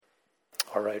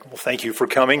All right. Well, thank you for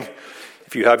coming.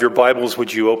 If you have your Bibles,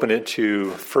 would you open it to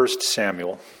 1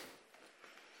 Samuel?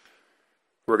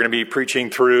 We're going to be preaching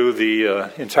through the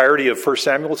entirety of 1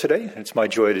 Samuel today. It's my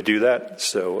joy to do that.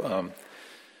 So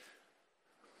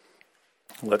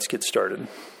let's get started.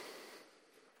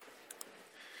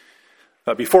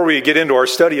 Before we get into our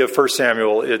study of 1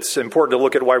 Samuel, it's important to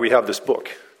look at why we have this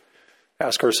book.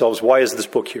 Ask ourselves, why is this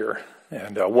book here?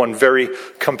 And one very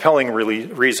compelling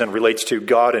reason relates to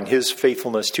God and his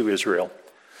faithfulness to Israel.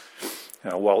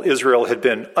 While Israel had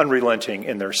been unrelenting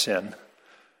in their sin,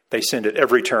 they sinned at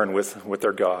every turn with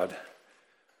their God.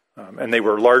 And they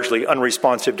were largely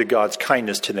unresponsive to God's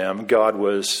kindness to them. God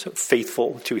was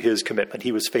faithful to his commitment.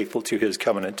 He was faithful to his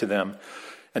covenant to them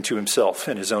and to himself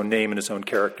in his own name and his own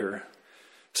character.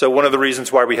 So one of the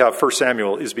reasons why we have 1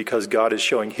 Samuel is because God is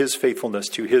showing his faithfulness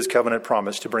to his covenant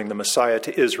promise to bring the Messiah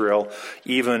to Israel,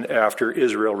 even after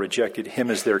Israel rejected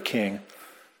him as their king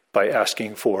by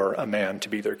asking for a man to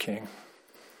be their king.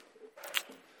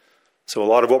 So a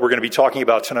lot of what we're going to be talking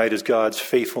about tonight is God's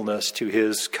faithfulness to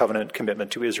his covenant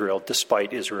commitment to Israel,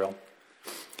 despite Israel.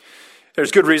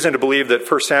 There's good reason to believe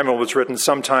that 1 Samuel was written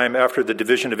sometime after the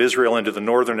division of Israel into the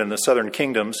northern and the southern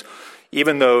kingdoms.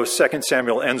 Even though 2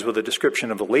 Samuel ends with a description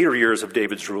of the later years of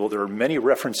David's rule, there are many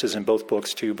references in both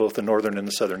books to both the northern and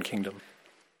the southern kingdom.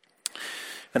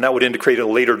 And that would indicate a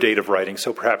later date of writing,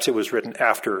 so perhaps it was written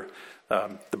after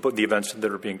the events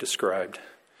that are being described.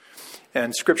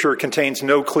 And Scripture contains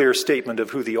no clear statement of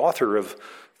who the author of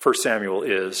 1 Samuel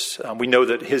is. We know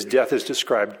that his death is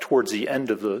described towards the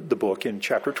end of the book in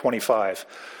chapter 25.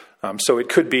 So it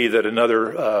could be that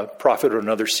another prophet or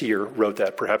another seer wrote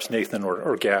that, perhaps Nathan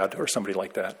or Gad or somebody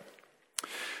like that.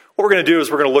 What we're going to do is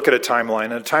we're going to look at a timeline,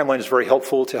 and a timeline is very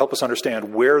helpful to help us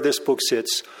understand where this book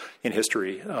sits in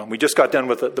history. We just got done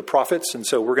with the prophets, and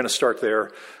so we're going to start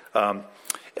there.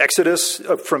 Exodus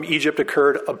from Egypt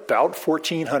occurred about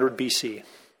 1400 BC,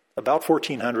 about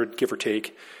 1400, give or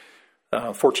take,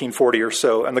 1440 or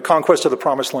so, and the conquest of the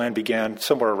Promised Land began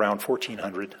somewhere around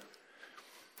 1400.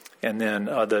 And then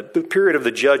the period of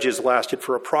the judges lasted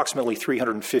for approximately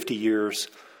 350 years.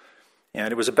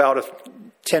 And it was about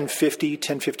 1050,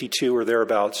 1052 or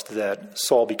thereabouts that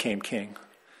Saul became king.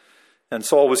 And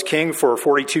Saul was king for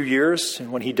 42 years.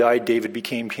 And when he died, David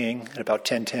became king at about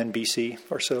 1010 BC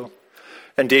or so.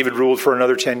 And David ruled for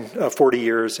another 40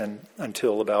 years and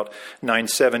until about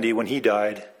 970 when he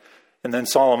died. And then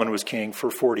Solomon was king for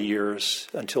 40 years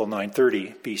until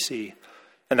 930 BC.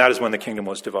 And that is when the kingdom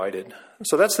was divided.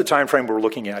 So that's the time frame we're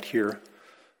looking at here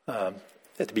at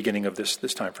the beginning of this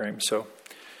time frame. But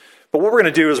what we're going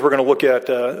to do is we're going to look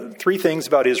at three things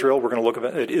about Israel. We're going to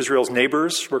look at Israel's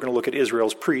neighbors. We're going to look at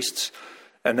Israel's priests.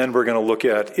 And then we're going to look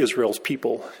at Israel's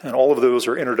people. And all of those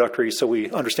are introductory so we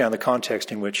understand the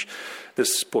context in which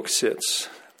this book sits.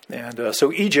 And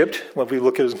so Egypt, when we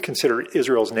look at and consider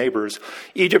Israel's neighbors,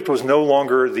 Egypt was no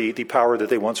longer the power that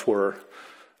they once were.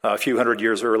 A few hundred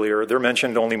years earlier. They're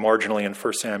mentioned only marginally in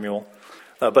 1 Samuel.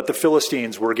 But the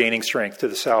Philistines were gaining strength to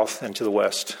the south and to the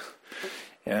west.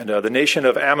 And the nation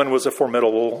of Ammon was a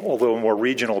formidable, although more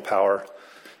regional power.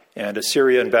 And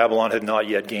Assyria and Babylon had not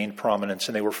yet gained prominence,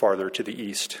 and they were farther to the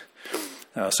east.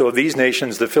 So of these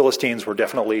nations, the Philistines were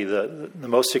definitely the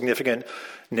most significant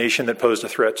nation that posed a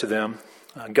threat to them.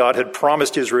 God had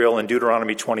promised Israel in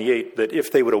Deuteronomy 28 that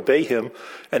if they would obey him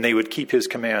and they would keep his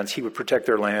commands, he would protect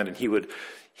their land and he would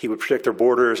protect their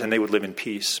borders and they would live in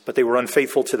peace. But they were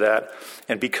unfaithful to that.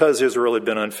 And because Israel had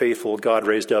been unfaithful, God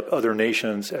raised up other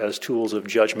nations as tools of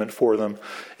judgment for them.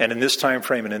 And in this time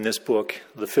frame and in this book,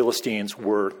 the Philistines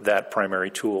were that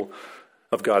primary tool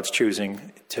of God's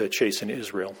choosing to chasten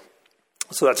Israel.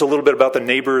 So that's a little bit about the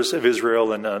neighbors of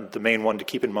Israel. And the main one to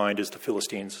keep in mind is the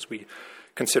Philistines as we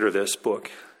consider this book.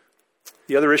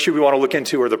 The other issue we want to look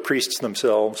into are the priests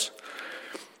themselves.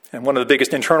 And one of the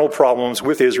biggest internal problems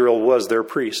with Israel was their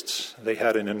priests. They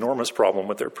had an enormous problem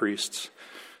with their priests.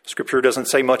 Scripture doesn't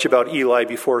say much about Eli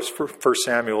before 1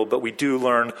 Samuel, but we do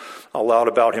learn a lot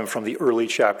about him from the early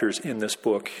chapters in this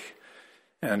book.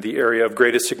 And the area of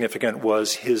greatest significance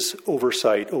was his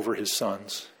oversight over his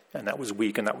sons. And that was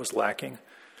weak and that was lacking.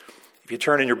 If you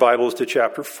turn in your Bibles to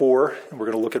chapter 4, and we're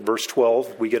going to look at verse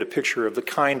 12, we get a picture of the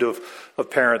kind of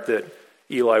parent that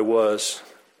Eli was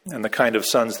and the kind of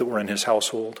sons that were in his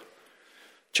household.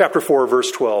 Chapter 4,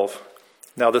 verse 12.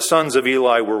 Now the sons of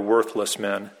Eli were worthless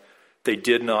men. They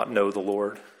did not know the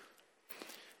Lord.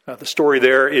 The story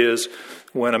there is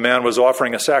when a man was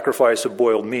offering a sacrifice of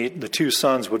boiled meat, the two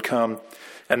sons would come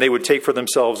and they would take for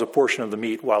themselves a portion of the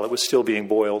meat while it was still being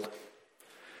boiled.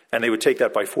 And they would take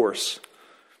that by force.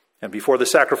 And before the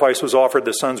sacrifice was offered,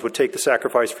 the sons would take the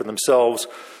sacrifice for themselves,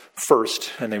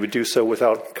 first, and they would do so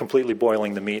without completely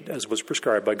boiling the meat, as was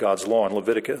prescribed by God's law in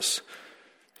Leviticus.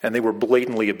 And they were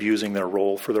blatantly abusing their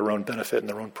role for their own benefit and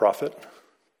their own profit.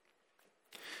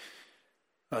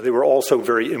 They were also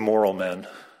very immoral men.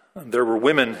 There were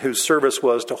women whose service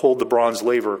was to hold the bronze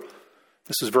laver.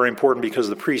 This is very important because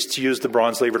the priests used the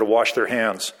bronze laver to wash their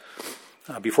hands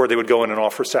before they would go in and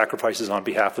offer sacrifices on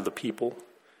behalf of the people.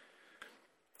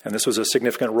 And this was a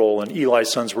significant role. And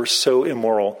Eli's sons were so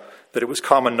immoral that it was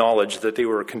common knowledge that they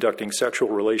were conducting sexual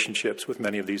relationships with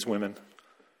many of these women.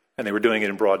 And they were doing it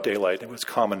in broad daylight. It was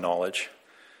common knowledge.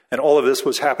 And all of this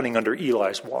was happening under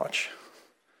Eli's watch.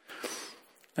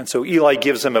 And so Eli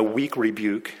gives them a weak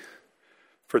rebuke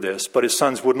for this, but his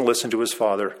sons wouldn't listen to his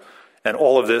father. And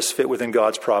all of this fit within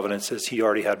God's providence, as he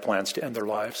already had plans to end their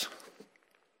lives.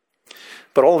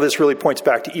 But all of this really points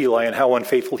back to Eli and how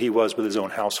unfaithful he was with his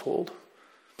own household.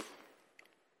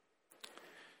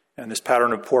 And this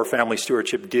pattern of poor family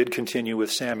stewardship did continue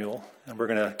with Samuel. And we're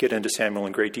going to get into Samuel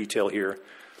in great detail here.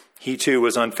 He too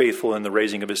was unfaithful in the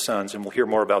raising of his sons, and we'll hear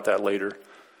more about that later.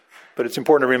 But it's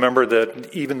important to remember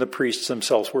that even the priests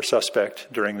themselves were suspect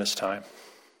during this time.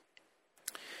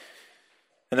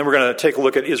 And then we're going to take a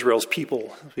look at Israel's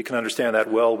people. We can understand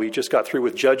that well. We just got through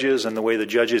with Judges, and the way the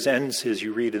Judges ends is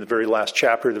you read in the very last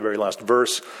chapter, the very last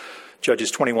verse,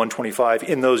 Judges 21:25.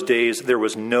 In those days there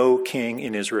was no king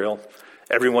in Israel.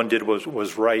 Everyone did what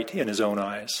was right in his own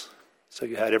eyes. So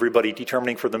you had everybody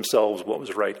determining for themselves what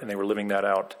was right, and they were living that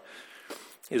out.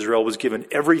 Israel was given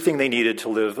everything they needed to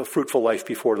live a fruitful life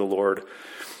before the Lord.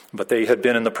 But they had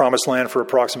been in the promised land for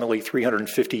approximately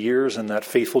 350 years, and that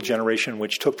faithful generation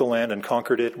which took the land and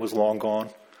conquered it was long gone.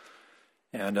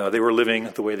 And they were living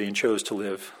the way they chose to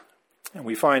live. And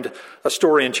we find a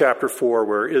story in chapter 4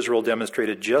 where Israel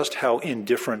demonstrated just how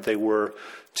indifferent they were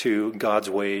to God's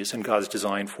ways and God's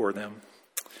design for them.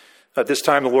 At this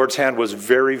time, the Lord's hand was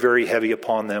very, very heavy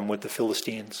upon them with the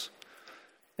Philistines.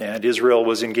 And Israel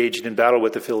was engaged in battle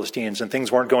with the Philistines, and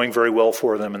things weren't going very well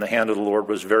for them, and the hand of the Lord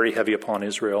was very heavy upon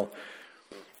Israel.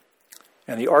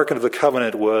 And the Ark of the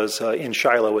Covenant was in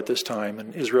Shiloh at this time,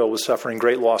 and Israel was suffering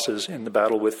great losses in the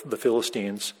battle with the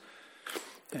Philistines.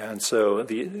 And so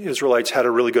the Israelites had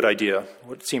a really good idea,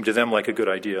 what seemed to them like a good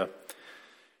idea.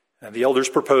 And the elders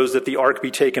proposed that the Ark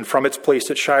be taken from its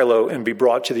place at Shiloh and be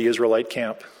brought to the Israelite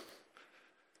camp.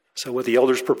 So what the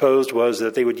elders proposed was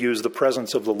that they would use the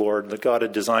presence of the Lord that God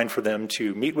had designed for them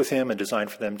to meet with him and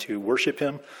designed for them to worship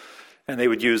him. And they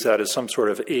would use that as some sort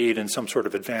of aid and some sort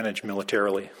of advantage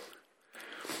militarily.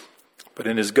 But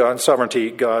in his God's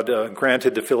sovereignty, God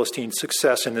granted the Philistines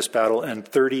success in this battle, and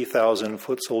 30,000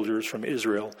 foot soldiers from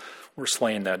Israel were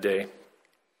slain that day.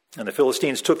 And the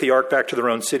Philistines took the ark back to their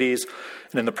own cities,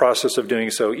 and in the process of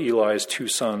doing so, Eli's 2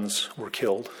 sons were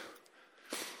killed.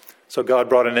 So God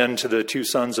brought an end to the 2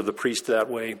 sons of the priest that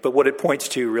way. But what it points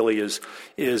to really is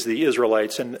the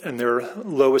Israelites and their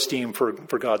low esteem for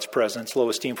God's presence, low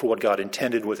esteem for what God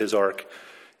intended with his ark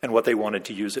and what they wanted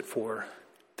to use it for.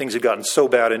 Things had gotten so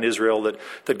bad in Israel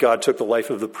that God took the life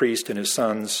of the priest and his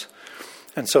sons.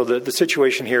 And so the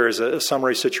situation here is a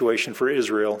summary situation for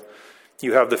Israel.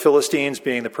 You have the Philistines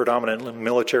being the predominant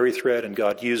military threat, and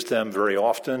God used them very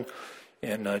often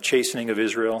in chastening of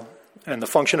Israel. And the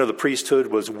function of the priesthood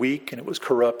was weak, and it was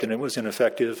corrupt, and it was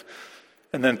ineffective.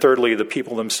 And then thirdly, the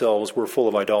people themselves were full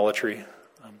of idolatry.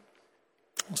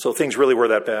 So things really were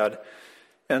that bad.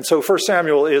 And so 1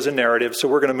 Samuel is a narrative, so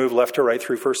we're going to move left to right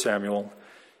through 1 Samuel.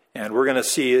 And we're going to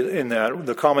see in that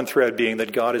the common thread being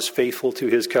that God is faithful to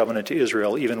his covenant to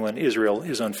Israel, even when Israel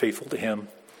is unfaithful to him.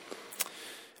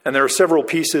 And there are several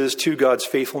pieces to God's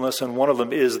faithfulness, and one of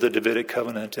them is the Davidic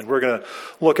covenant. And we're going to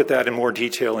look at that in more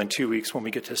detail in 2 weeks when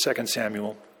we get to 2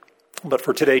 Samuel. But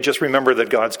for today, just remember that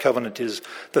God's covenant is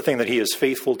the thing that he is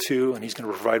faithful to, and he's going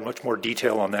to provide much more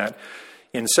detail on that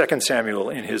in 2 Samuel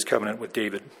in his covenant with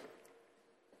David.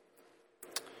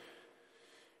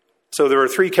 So there are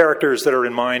 3 characters that are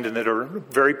in mind and that are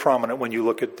very prominent when you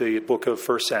look at the book of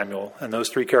 1 Samuel. And those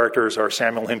 3 characters are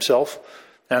Samuel himself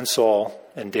and Saul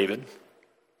and David.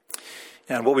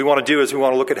 And what we want to do is we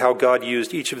want to look at how God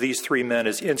used each of these 3 men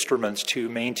as instruments to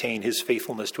maintain his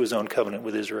faithfulness to his own covenant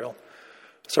with Israel.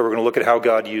 So we're going to look at how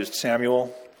God used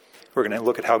Samuel. We're going to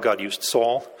look at how God used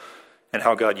Saul and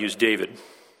how God used David.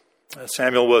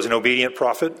 Samuel was an obedient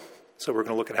prophet, so we're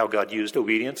going to look at how God used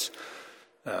obedience.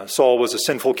 Saul was a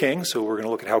sinful king, so we're going to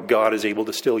look at how God is able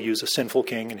to still use a sinful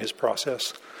king in his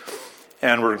process.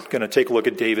 And we're going to take a look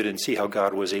at David and see how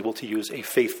God was able to use a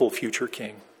faithful future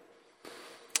king.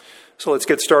 So let's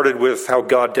get started with how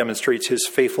God demonstrates his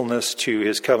faithfulness to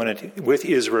his covenant with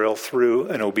Israel through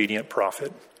an obedient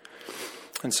prophet.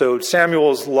 And so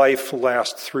Samuel's life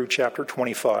lasts through chapter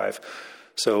 25.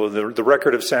 So the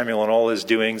record of Samuel and all his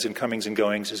doings and comings and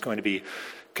goings is going to be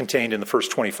contained in the first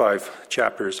 25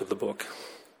 chapters of the book.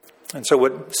 And so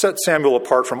what set Samuel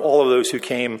apart from all of those who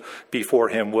came before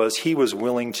him was he was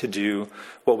willing to do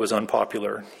what was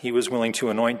unpopular. He was willing to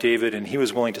anoint David, and he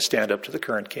was willing to stand up to the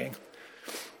current king.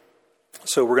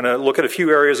 So we're going to look at a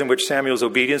few areas in which Samuel's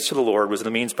obedience to the Lord was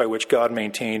the means by which God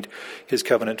maintained his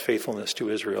covenant faithfulness to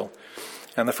Israel.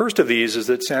 And the first of these is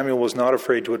that Samuel was not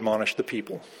afraid to admonish the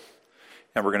people.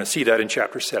 And we're going to see that in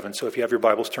chapter 7. So if you have your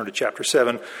Bibles, turn to chapter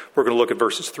 7. We're going to look at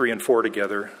verses 3 and 4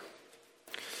 together.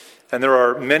 And there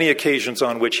are many occasions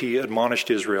on which he admonished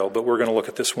Israel, but we're going to look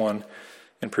at this one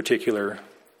in particular.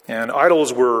 And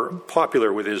idols were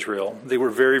popular with Israel. They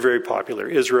were very, very popular.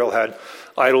 Israel had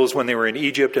idols when they were in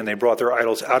Egypt, and they brought their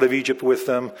idols out of Egypt with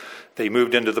them. They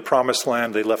moved into the Promised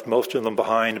Land. They left most of them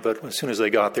behind, but as soon as they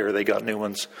got there, they got new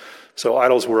ones. So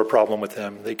idols were a problem with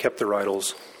them. They kept their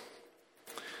idols.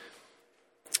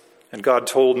 And God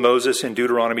told Moses in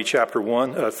Deuteronomy chapter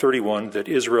 31 that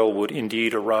Israel would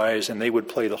indeed arise and they would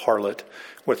play the harlot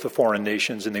with the foreign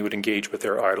nations and they would engage with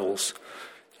their idols.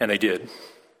 And they did.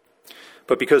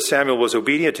 But because Samuel was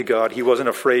obedient to God, he wasn't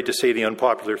afraid to say the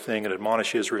unpopular thing and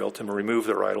admonish Israel to remove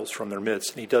their idols from their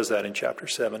midst. And he does that in chapter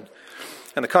 7.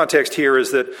 And the context here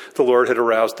is that the Lord had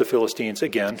aroused the Philistines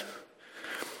again.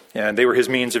 And they were his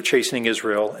means of chastening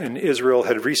Israel. And Israel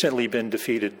had recently been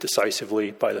defeated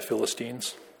decisively by the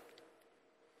Philistines.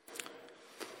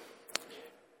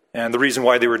 And the reason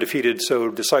why they were defeated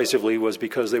so decisively was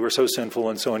because they were so sinful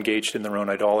and so engaged in their own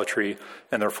idolatry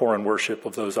and their foreign worship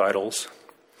of those idols.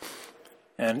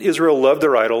 And Israel loved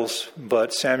their idols,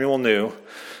 but Samuel knew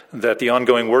that the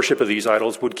ongoing worship of these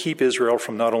idols would keep Israel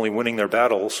from not only winning their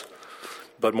battles,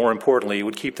 but more importantly,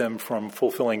 would keep them from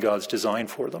fulfilling God's design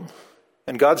for them.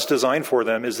 And God's design for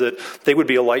them is that they would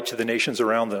be a light to the nations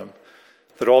around them,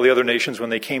 that all the other nations, when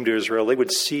they came to Israel, they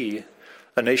would see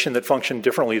a nation that functioned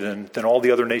differently than all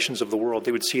the other nations of the world.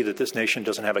 They would see that this nation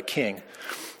doesn't have a king.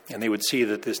 And they would see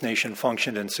that this nation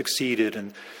functioned and succeeded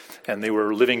and they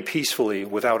were living peacefully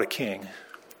without a king.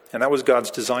 And that was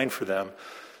God's design for them.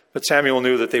 But Samuel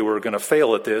knew that they were going to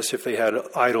fail at this if they had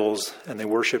idols and they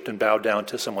worshipped and bowed down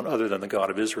to someone other than the God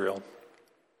of Israel.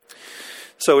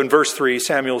 So in verse 3,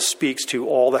 Samuel speaks to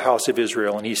all the house of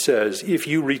Israel and he says, "If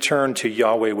you return to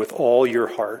Yahweh with all your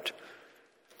heart,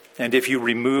 and if you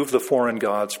remove the foreign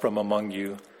gods from among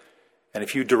you, and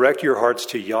if you direct your hearts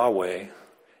to Yahweh,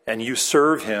 and you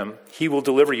serve him, he will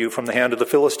deliver you from the hand of the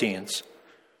Philistines."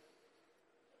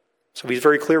 So he's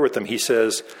very clear with them. He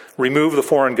says, remove the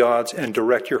foreign gods and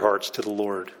direct your hearts to the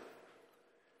Lord.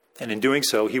 And in doing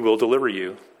so, he will deliver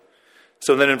you.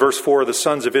 So then in verse 4, the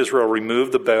sons of Israel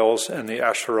removed the Baals and the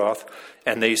Ashtaroth,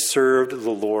 and they served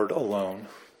the Lord alone.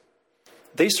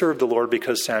 They served the Lord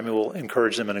because Samuel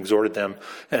encouraged them and exhorted them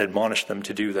and admonished them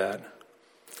to do that.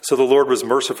 So the Lord was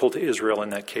merciful to Israel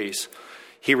in that case.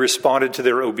 He responded to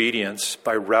their obedience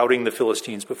by routing the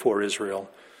Philistines before Israel.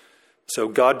 So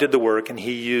God did the work, and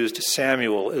he used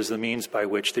Samuel as the means by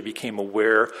which they became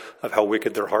aware of how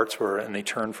wicked their hearts were, and they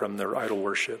turned from their idol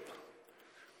worship.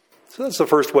 So that's the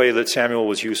first way that Samuel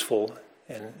was useful,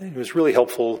 and it was really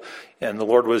helpful, and the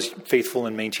Lord was faithful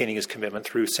in maintaining his commitment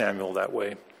through Samuel that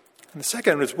way. And the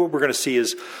second is what we're going to see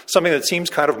is something that seems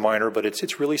kind of minor, but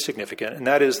it's really significant, and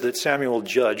that is that Samuel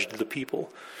judged the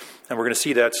people. And we're going to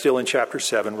see that still in chapter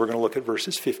 7. We're going to look at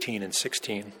verses 15 and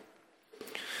 16.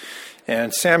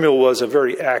 And Samuel was a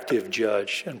very active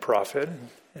judge and prophet.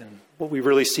 And what we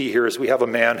really see here is we have a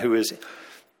man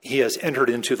he has entered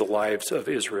into the lives of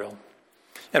Israel.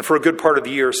 And for a good part of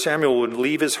the year, Samuel would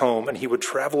leave his home and he would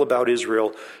travel about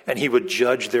Israel and he would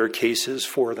judge their cases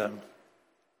for them.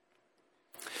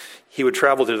 He would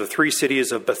travel to the 3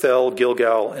 cities of Bethel,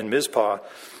 Gilgal, and Mizpah,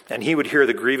 and he would hear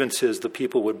the grievances the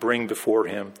people would bring before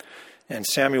him. And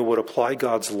Samuel would apply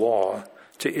God's law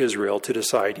to Israel to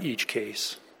decide each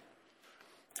case.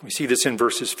 We see this in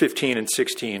verses 15 and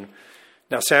 16.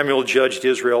 Now Samuel judged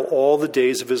Israel all the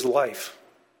days of his life.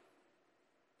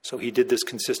 So he did this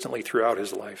consistently throughout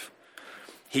his life.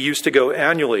 He used to go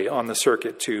annually on the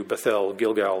circuit to Bethel,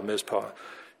 Gilgal, Mizpah,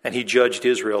 and he judged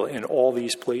Israel in all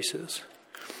these places.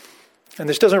 And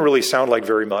this doesn't really sound like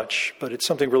very much, but it's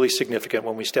something really significant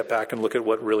when we step back and look at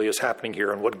what really is happening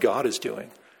here and what God is doing.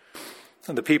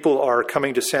 And the people are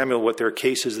coming to Samuel with their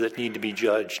cases that need to be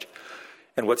judged.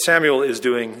 And what Samuel is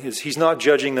doing is he's not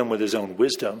judging them with his own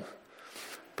wisdom,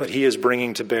 but he is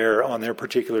bringing to bear on their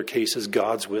particular cases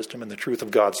God's wisdom and the truth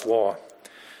of God's law.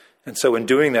 And so in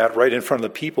doing that right in front of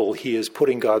the people, he is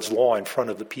putting God's law in front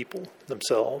of the people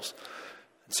themselves.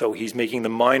 And so he's making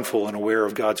them mindful and aware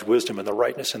of God's wisdom and the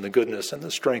rightness and the goodness and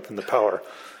the strength and the power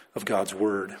of God's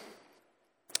word.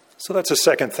 So that's the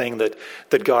second thing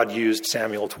that God used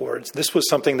Samuel towards. This was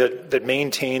something that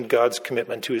maintained God's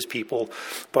commitment to his people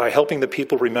by helping the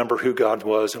people remember who God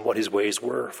was and what his ways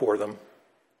were for them.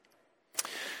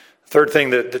 Third thing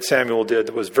that Samuel did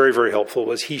that was very, very helpful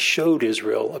was he showed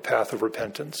Israel a path of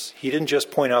repentance. He didn't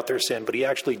just point out their sin, but he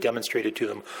actually demonstrated to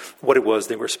them what it was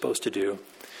they were supposed to do.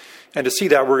 And to see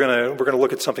that, we're going to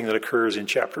look at something that occurs in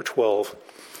chapter 12.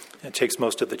 It takes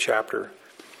most of the chapter.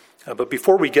 But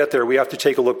before we get there, we have to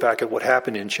take a look back at what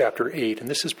happened in chapter 8. And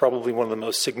this is probably one of the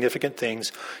most significant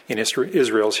things in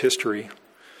Israel's history.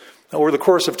 Over the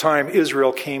course of time,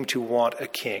 Israel came to want a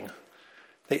king.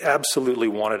 They absolutely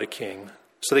wanted a king.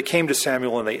 So they came to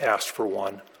Samuel and they asked for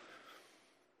one.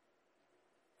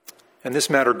 And this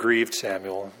matter grieved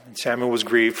Samuel. And Samuel was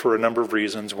grieved for a number of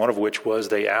reasons, one of which was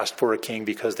they asked for a king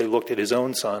because they looked at his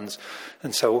own sons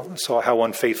and so saw how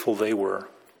unfaithful they were.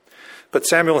 But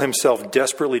Samuel himself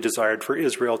desperately desired for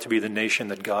Israel to be the nation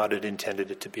that God had intended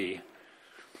it to be.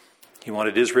 He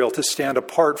wanted Israel to stand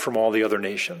apart from all the other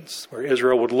nations, where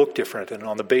Israel would look different, and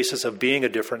on the basis of being a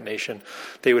different nation,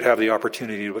 they would have the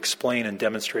opportunity to explain and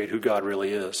demonstrate who God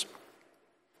really is.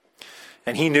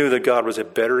 And he knew that God was a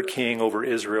better king over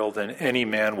Israel than any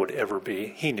man would ever be.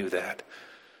 He knew that.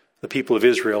 The people of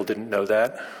Israel didn't know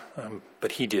that,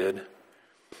 but he did.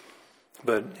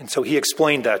 And so he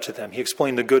explained that to them. He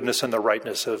explained the goodness and the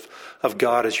rightness of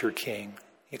God as your king.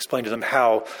 He explained to them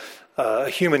how a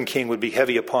human king would be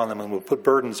heavy upon them and would put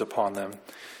burdens upon them.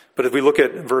 But if we look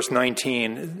at verse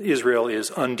 19, Israel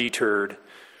is undeterred.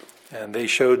 And they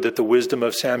showed that the wisdom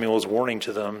of Samuel's warning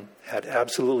to them had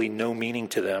absolutely no meaning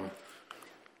to them.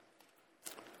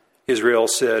 Israel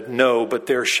said, "No, but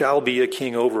there shall be a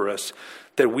king over us,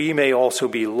 that we may also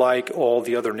be like all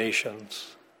the other nations,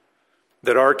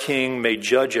 that our king may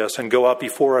judge us and go out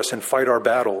before us and fight our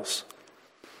battles."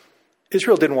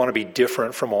 Israel didn't want to be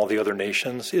different from all the other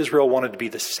nations. Israel wanted to be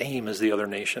the same as the other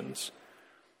nations.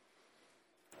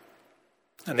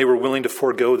 And they were willing to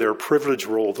forego their privileged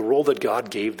role, the role that God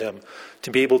gave them,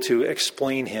 to be able to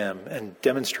explain him and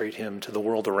demonstrate him to the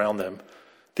world around them.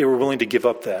 They were willing to give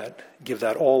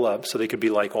that all up so they could be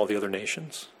like all the other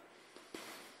nations.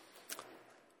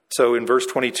 So in verse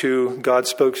 22, God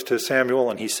spoke to Samuel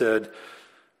and he said,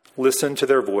 "Listen to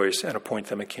their voice and appoint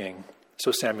them a king."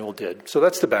 So Samuel did. So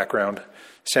that's the background.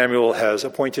 Samuel has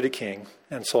appointed a king,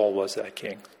 and Saul was that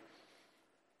king.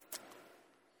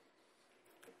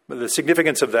 But the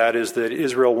significance of that is that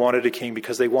Israel wanted a king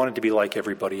because they wanted to be like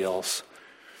everybody else.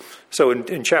 So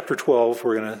in chapter 12,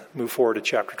 we're going to move forward to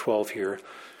chapter 12 here.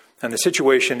 And the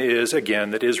situation is,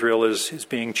 again, that Israel is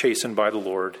being chastened by the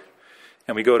Lord.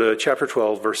 And we go to chapter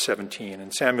 12, verse 17.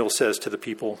 And Samuel says to the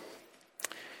people,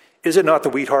 "Is it not the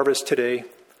wheat harvest today?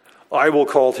 I will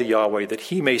call to Yahweh that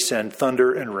he may send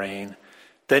thunder and rain.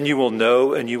 Then you will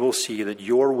know and you will see that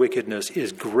your wickedness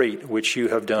is great, which you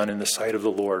have done in the sight of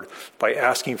the Lord, by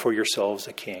asking for yourselves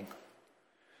a king."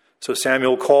 So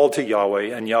Samuel called to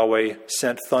Yahweh, and Yahweh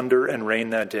sent thunder and rain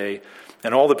that day.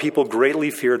 And all the people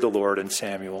greatly feared the Lord and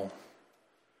Samuel.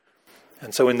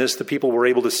 And so in this, the people were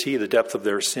able to see the depth of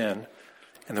their sin.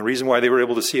 And the reason why they were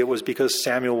able to see it was because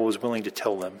Samuel was willing to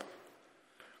tell them.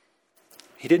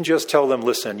 He didn't just tell them,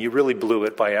 "Listen, you really blew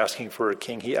it by asking for a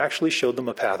king." He actually showed them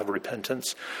a path of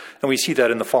repentance. And we see that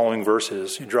in the following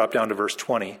verses. You drop down to verse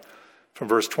 20. From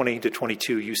verse 20 to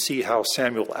 22, you see how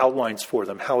Samuel outlines for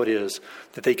them how it is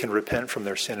that they can repent from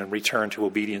their sin and return to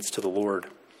obedience to the Lord.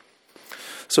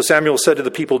 So Samuel said to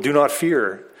the people, "Do not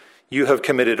fear. You have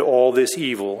committed all this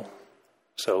evil."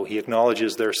 So he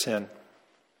acknowledges their sin.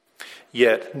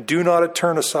 "Yet do not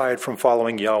turn aside from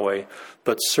following Yahweh,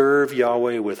 but serve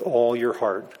Yahweh with all your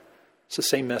heart." It's the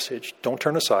same message. Don't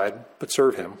turn aside, but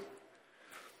serve him.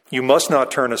 "You must not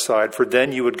turn aside, for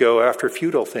then you would go after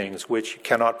futile things, which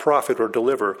cannot profit or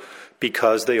deliver,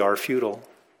 because they are futile."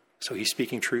 So he's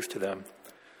speaking truth to them.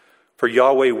 "For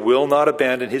Yahweh will not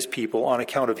abandon his people on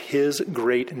account of his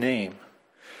great name,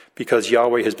 because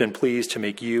Yahweh has been pleased to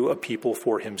make you a people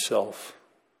for himself."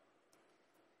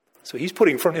 So he's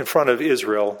putting in front of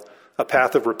Israel a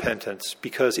path of repentance,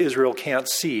 because Israel can't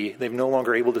see, they're no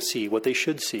longer able to see what they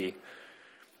should see.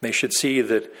 They should see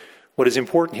that what is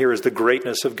important here is the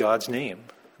greatness of God's name,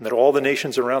 and that all the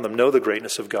nations around them know the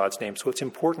greatness of God's name. So it's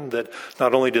important that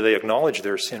not only do they acknowledge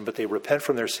their sin, but they repent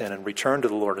from their sin and return to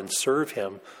the Lord and serve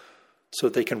him so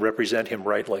that they can represent him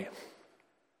rightly.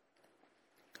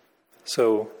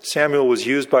 So Samuel was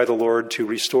used by the Lord to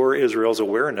restore Israel's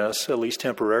awareness, at least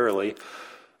temporarily,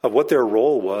 of what their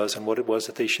role was and what it was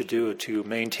that they should do to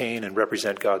maintain and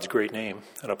represent God's great name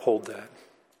and uphold that.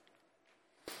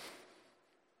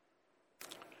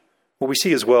 What we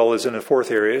see as well is in a fourth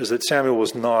area is that Samuel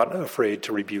was not afraid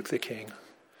to rebuke the king.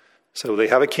 So they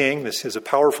have a king. This is a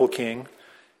powerful king,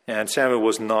 and Samuel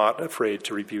was not afraid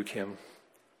to rebuke him.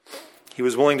 He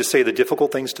was willing to say the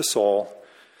difficult things to Saul,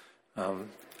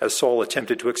 as Saul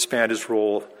attempted to expand his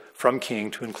role from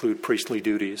king to include priestly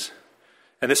duties.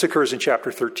 And this occurs in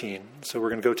chapter 13. So we're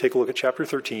going to go take a look at chapter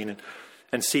 13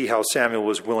 and see how Samuel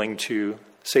was willing to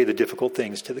say the difficult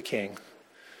things to the king.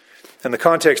 And the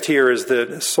context here is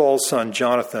that Saul's son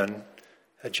Jonathan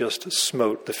had just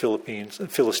smote the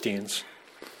Philistines.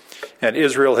 And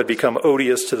Israel had become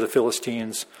odious to the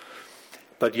Philistines,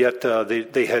 but yet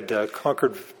they had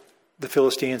conquered the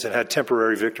Philistines and had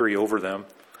temporary victory over them.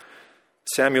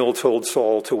 Samuel told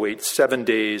Saul to wait 7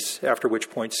 days, after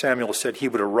which point Samuel said he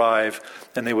would arrive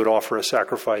and they would offer a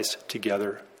sacrifice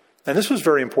together. And this was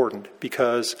very important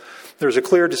because there's a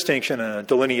clear distinction and a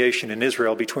delineation in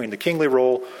Israel between the kingly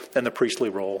role and the priestly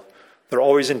role. They're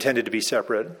always intended to be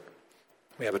separate.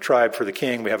 We have a tribe for the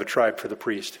king, we have a tribe for the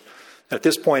priest. At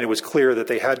this point, it was clear that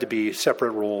they had to be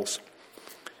separate roles.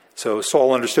 So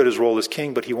Saul understood his role as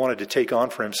king, but he wanted to take on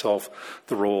for himself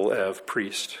the role of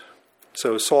priest.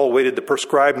 So Saul waited the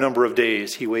prescribed number of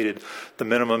days. He waited the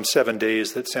minimum 7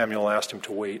 days that Samuel asked him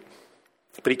to wait.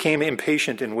 But he came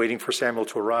impatient in waiting for Samuel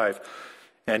to arrive,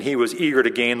 and he was eager to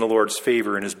gain the Lord's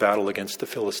favor in his battle against the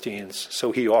Philistines.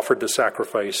 So he offered the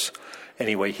sacrifice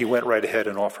anyway. He went right ahead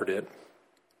and offered it,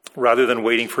 rather than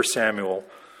waiting for Samuel.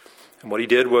 And what he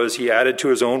did was he added to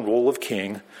his own role of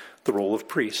king the role of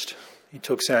priest. He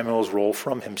took Samuel's role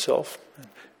from himself and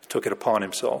took it upon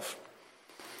himself.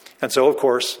 And so, of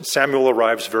course, Samuel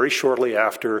arrives very shortly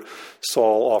after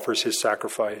Saul offers his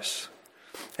sacrifice.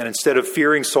 And instead of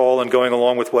fearing Saul and going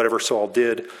along with whatever Saul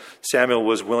did, Samuel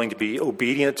was willing to be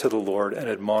obedient to the Lord and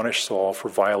admonish Saul for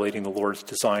violating the Lord's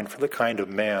design for the kind of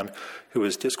man who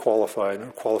is disqualified or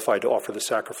qualified to offer the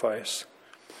sacrifice.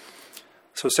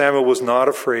 So Samuel was not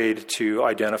afraid to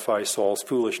identify Saul's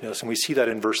foolishness, and we see that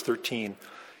in verse 13.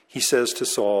 He says to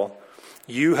Saul,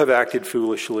 "You have acted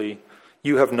foolishly.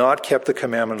 You have not kept the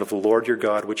commandment of the Lord your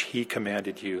God, which he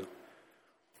commanded you."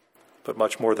 But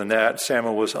much more than that,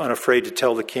 Samuel was unafraid to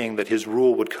tell the king that his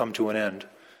rule would come to an end.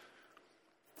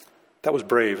 That was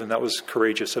brave and that was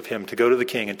courageous of him to go to the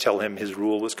king and tell him his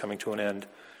rule was coming to an end.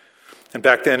 And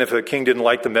back then, if a king didn't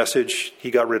like the message, he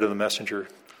got rid of the messenger.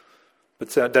 But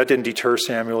that didn't deter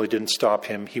Samuel. It didn't stop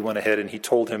him. He went ahead and he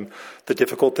told him the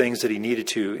difficult things that he needed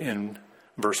to in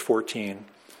verse 14.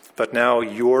 "But now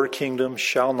your kingdom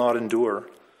shall not endure.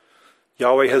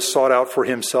 Yahweh has sought out for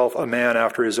himself a man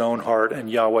after his own heart, and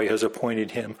Yahweh has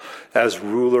appointed him as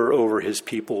ruler over his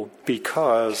people,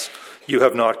 because you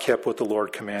have not kept what the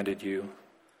Lord commanded you."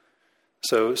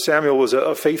 So Samuel was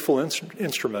a faithful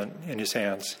instrument in his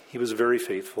hands. He was very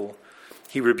faithful.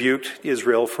 He rebuked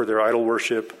Israel for their idol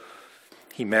worship.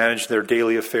 He managed their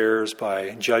daily affairs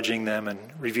by judging them and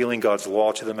revealing God's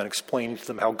law to them and explaining to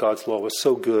them how God's law was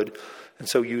so good and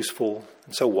so useful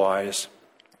and so wise.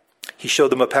 He showed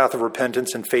them a path of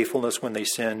repentance and faithfulness when they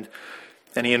sinned,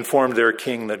 and he informed their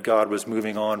king that God was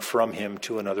moving on from him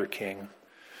to another king.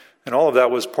 And all of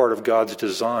that was part of God's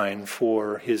design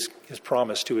for his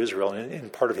promise to Israel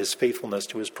and part of his faithfulness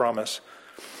to his promise.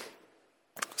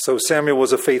 So Samuel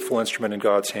was a faithful instrument in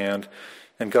God's hand,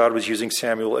 and God was using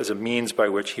Samuel as a means by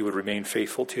which he would remain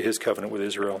faithful to his covenant with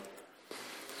Israel.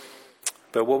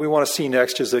 But what we want to see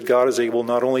next is that God is able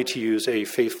not only to use a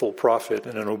faithful prophet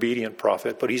and an obedient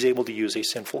prophet, but he's able to use a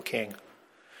sinful king.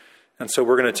 And so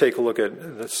we're going to take a look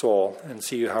at Saul and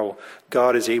see how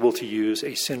God is able to use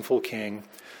a sinful king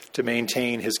to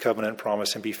maintain his covenant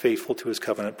promise and be faithful to his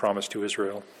covenant promise to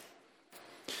Israel.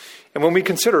 And when we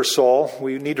consider Saul,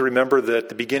 we need to remember that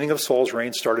the beginning of Saul's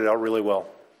reign started out really well.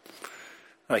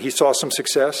 He saw some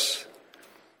success,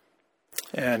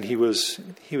 and he was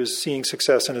seeing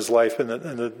success in his life, and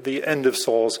the end of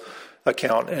Saul's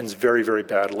account ends very, very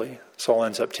badly. Saul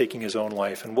ends up taking his own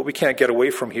life. And what we can't get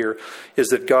away from here is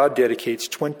that God dedicates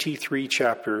 23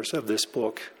 chapters of this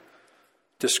book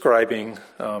describing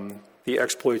the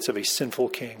exploits of a sinful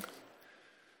king.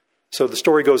 So the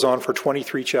story goes on for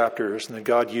 23 chapters, and then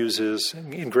God uses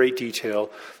in great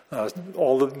detail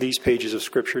all of these pages of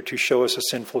Scripture to show us a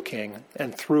sinful king.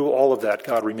 And through all of that,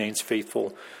 God remains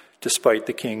faithful despite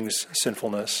the king's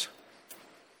sinfulness.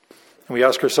 And we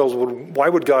ask ourselves, well, why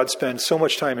would God spend so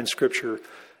much time in Scripture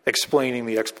explaining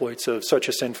the exploits of such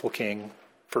a sinful king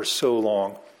for so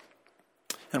long?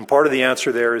 And part of the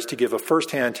answer there is to give a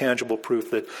firsthand tangible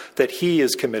proof that he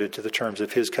is committed to the terms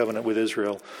of his covenant with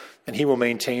Israel, and he will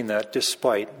maintain that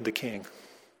despite the king.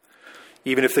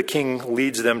 Even if the king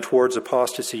leads them towards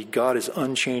apostasy, God is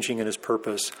unchanging in his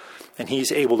purpose, and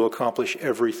he's able to accomplish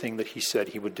everything that he said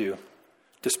he would do,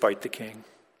 despite the king.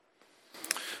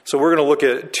 So we're going to look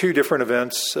at two different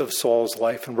events of Saul's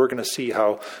life, and we're going to see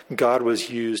how God was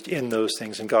used in those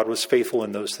things, and God was faithful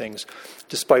in those things,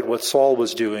 despite what Saul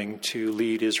was doing to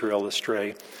lead Israel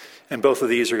astray. And both of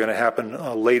these are going to happen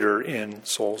later in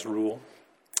Saul's rule.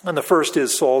 And the first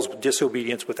is Saul's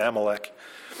disobedience with Amalek.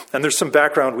 And there's some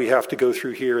background we have to go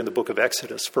through here in the book of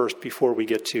Exodus first before we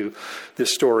get to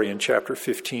this story in chapter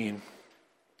 15.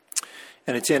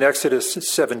 And it's in Exodus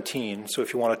 17, so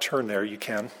if you want to turn there, you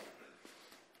can.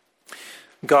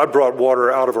 God brought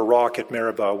water out of a rock at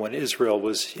Meribah when Israel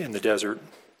was in the desert,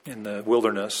 in the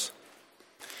wilderness.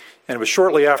 And it was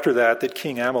shortly after that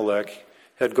King Amalek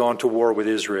had gone to war with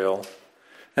Israel.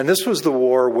 And this was the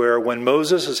war where when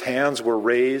Moses' hands were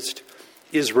raised,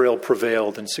 Israel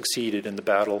prevailed and succeeded in the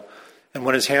battle. And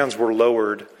when his hands were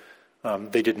lowered,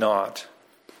 they did not.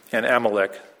 And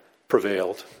Amalek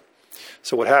prevailed.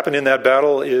 So what happened in that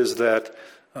battle is that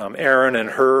Aaron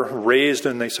and Hur raised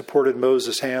and they supported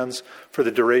Moses' hands for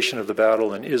the duration of the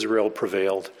battle, and Israel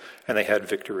prevailed, and they had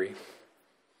victory.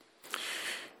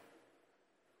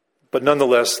 But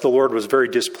nonetheless, the Lord was very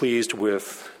displeased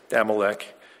with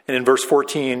Amalek. And in verse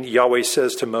 14, Yahweh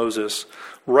says to Moses,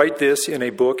 "Write this in a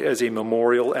book as a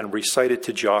memorial and recite it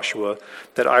to Joshua,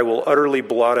 that I will utterly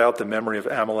blot out the memory of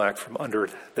Amalek from under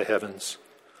the heavens."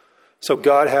 So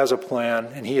God has a plan,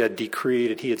 and he had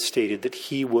decreed, and he had stated that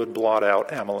he would blot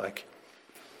out Amalek.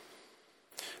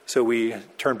 So we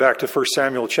turn back to 1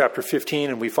 Samuel chapter 15,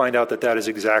 and we find out that that is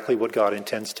exactly what God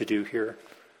intends to do here.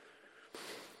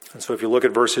 And so if you look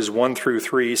at verses 1 through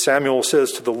 3, Samuel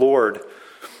says to the Lord,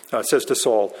 says to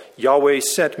Saul, "Yahweh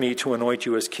sent me to anoint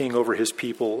you as king over his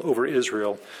people, over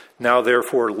Israel. Now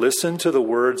therefore listen to the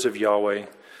words of Yahweh.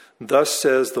 Thus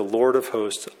says the Lord of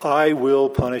hosts, I will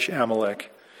punish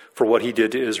Amalek for what he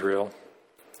did to Israel."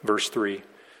 Verse 3,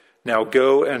 "Now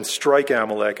go and strike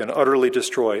Amalek and utterly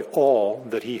destroy all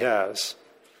that he has."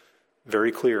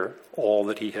 Very clear, all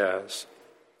that he has.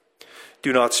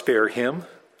 "Do not spare him,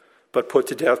 but put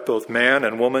to death both man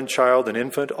and woman, child and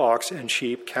infant, ox and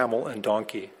sheep, camel and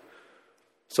donkey."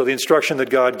 So the instruction that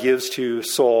God gives to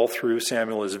Saul through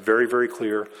Samuel is very, very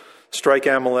clear. Strike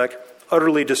Amalek,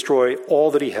 utterly destroy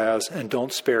all that he has, and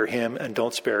don't spare him and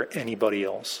don't spare anybody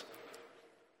else.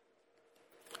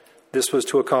 This was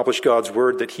to accomplish God's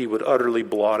word that he would utterly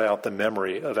blot out the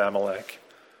memory of Amalek.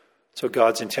 So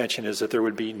God's intention is that there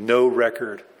would be no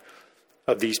record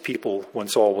of these people when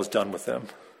Saul was done with them.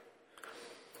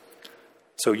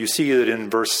 So you see that in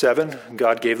verse 7,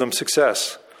 God gave them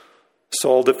success.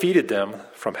 Saul defeated them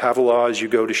from Havilah as you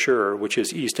go to Shur, which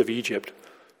is east of Egypt.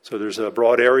 So there's a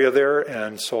broad area there,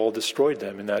 and Saul destroyed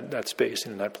them in that space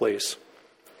and in that place.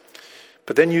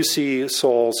 But then you see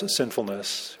Saul's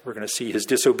sinfulness. We're going to see his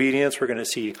disobedience. We're going to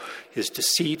see his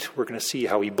deceit. We're going to see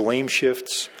how he blame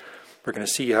shifts. We're going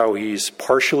to see how he's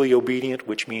partially obedient,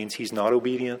 which means he's not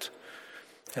obedient.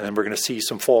 And then we're going to see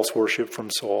some false worship from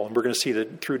Saul. And we're going to see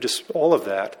that through just all of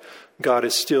that, God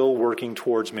is still working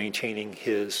towards maintaining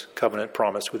his covenant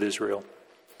promise with Israel.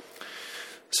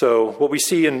 So what we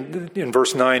see in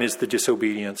verse 9 is the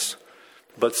disobedience.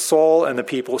 But Saul and the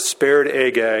people spared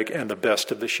Agag and the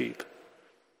best of the sheep.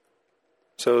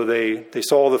 So they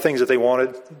saw the things that they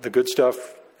wanted, the good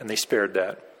stuff, and they spared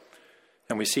that.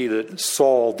 And we see that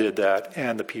Saul did that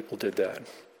and the people did that.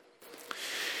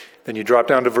 Then you drop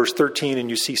down to verse 13 and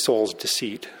you see Saul's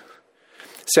deceit.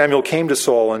 Samuel came to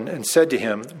Saul and said to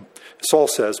him, Saul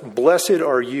says, "Blessed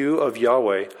are you of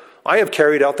Yahweh. I have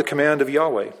carried out the command of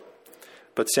Yahweh."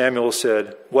 But Samuel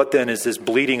said, "What then is this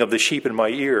bleating of the sheep in my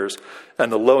ears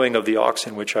and the lowing of the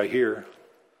oxen which I hear?"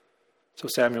 So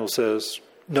Samuel says,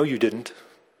 "No, you didn't.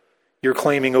 You're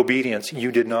claiming obedience.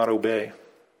 You did not obey."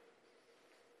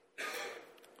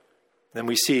 Then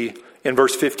we see in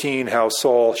verse 15 how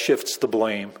Saul shifts the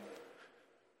blame.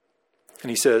 And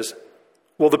he says,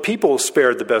 "Well, the people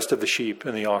spared the best of the sheep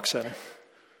and the oxen,"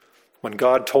 when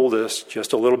God told us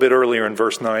just a little bit earlier in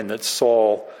verse 9 that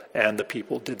Saul and the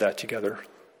people did that together.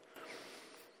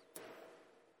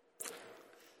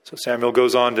 So Samuel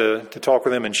goes on to talk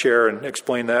with him and share and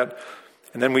explain that.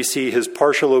 And then we see his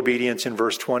partial obedience in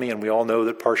verse 20, and we all know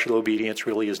that partial obedience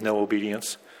really is no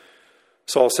obedience.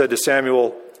 Saul said to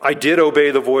Samuel, "I did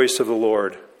obey the voice of the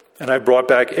Lord, and I brought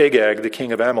back Agag, the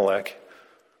king of Amalek."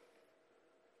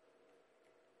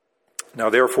 Now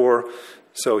therefore,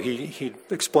 so he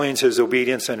explains his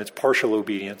obedience, and it's partial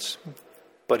obedience.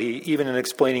 But even in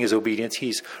explaining his obedience,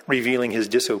 he's revealing his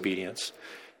disobedience,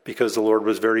 because the Lord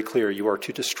was very clear, you are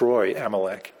to destroy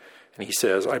Amalek. And he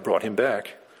says, I brought him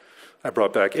back. I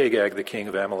brought back Agag, the king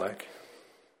of Amalek.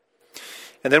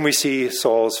 And then we see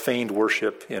Saul's feigned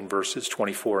worship in verses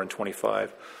 24 and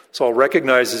 25. Saul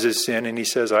recognizes his sin and he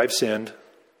says, I've sinned.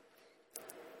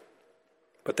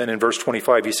 But then in verse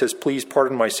 25, he says, please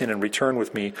pardon my sin and return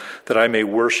with me that I may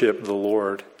worship the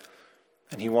Lord.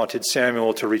 And he wanted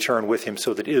Samuel to return with him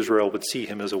so that Israel would see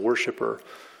him as a worshiper,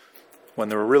 when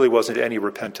there really wasn't any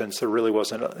repentance, there really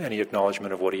wasn't any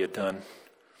acknowledgement of what he had done.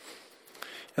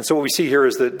 And so what we see here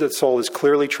is that Saul is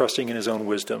clearly trusting in his own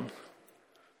wisdom.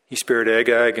 He spared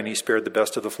Agag and he spared the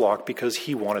best of the flock because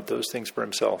he wanted those things for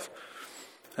himself.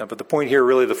 But the point here,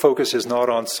 really, the focus is not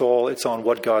on Saul, it's on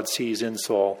what God sees in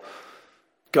Saul.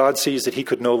 God sees that he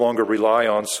could no longer rely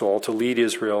on Saul to lead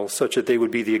Israel such that they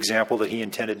would be the example that he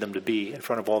intended them to be in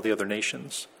front of all the other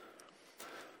nations.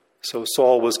 So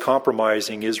Saul was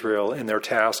compromising Israel in their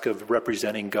task of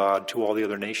representing God to all the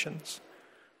other nations.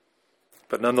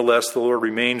 But nonetheless, the Lord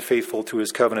remained faithful to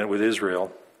his covenant with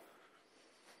Israel.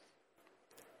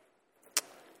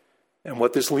 And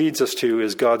what this leads us to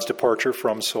is God's departure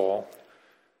from Saul.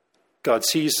 God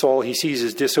sees Saul, he sees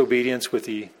his disobedience with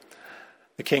the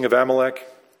king of Amalek,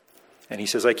 and he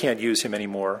says, I can't use him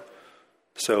anymore.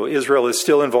 So Israel is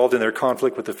still involved in their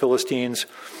conflict with the Philistines,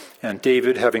 and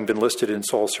David, having been listed in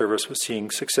Saul's service, was seeing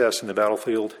success in the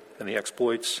battlefield and the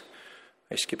exploits.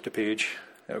 I skipped a page.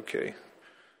 Okay,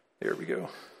 there we go.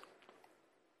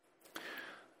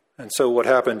 And so what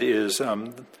happened is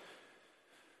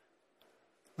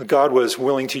God was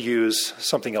willing to use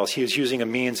something else. He was using a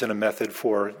means and a method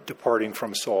for departing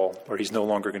from Saul, where he's no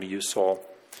longer going to use Saul.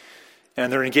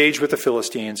 And they're engaged with the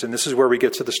Philistines, and this is where we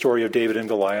get to the story of David and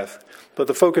Goliath. But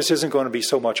the focus isn't going to be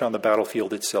so much on the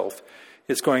battlefield itself.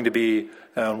 It's going to be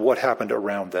what happened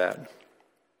around that.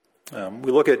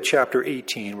 We look at chapter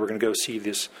 18. We're going to go see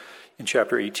this in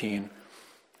chapter 18.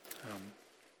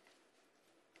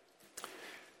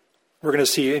 We're going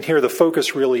to see, and here the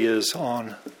focus really is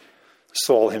on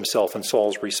Saul himself and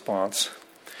Saul's response.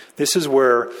 This is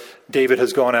where David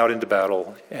has gone out into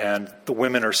battle, and the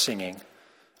women are singing.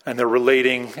 And they're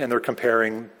relating and they're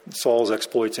comparing Saul's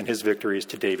exploits and his victories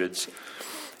to David's.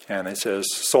 And it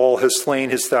says, Saul has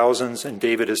slain his thousands and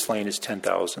David has slain his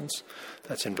 10,000s.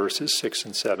 That's in verses 6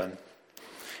 and 7.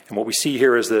 And what we see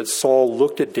here is that Saul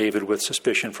looked at David with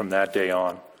suspicion from that day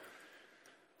on.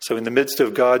 So in the midst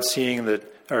of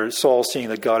Saul seeing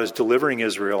that God is delivering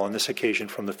Israel on this occasion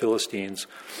from the Philistines,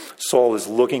 Saul is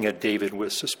looking at David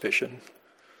with suspicion.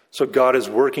 So God is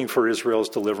working for Israel's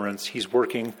deliverance. He's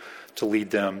working to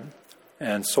lead them.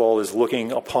 And Saul is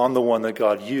looking upon the one that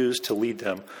God used to lead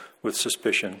them with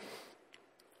suspicion.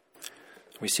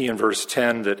 We see in verse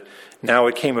 10 that now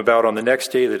it came about on the next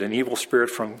day that an evil spirit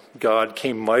from God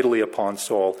came mightily upon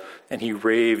Saul, and he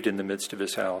raved in the midst of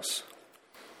his house.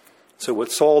 So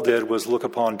what Saul did was look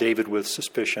upon David with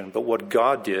suspicion, but what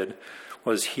God did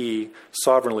was he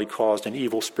sovereignly caused an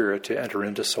evil spirit to enter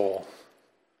into Saul.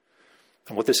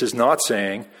 And what this is not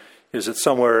saying is that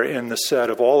somewhere in the set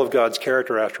of all of God's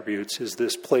character attributes is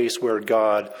this place where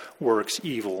God works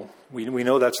evil. We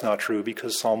know that's not true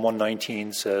because Psalm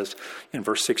 119 says in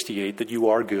verse 68 that you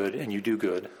are good and you do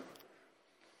good.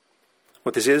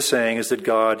 What this is saying is that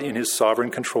God, in his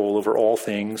sovereign control over all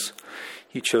things,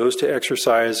 he chose to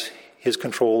exercise his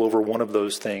control over one of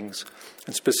those things.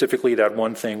 And specifically that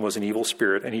one thing was an evil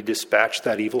spirit, and he dispatched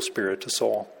that evil spirit to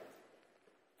Saul.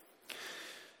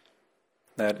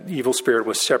 That evil spirit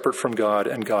was separate from God,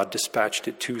 and God dispatched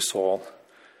it to Saul.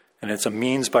 And it's a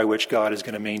means by which God is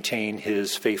going to maintain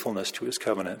his faithfulness to his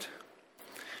covenant.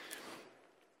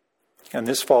 And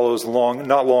this follows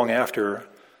not long after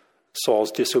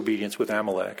Saul's disobedience with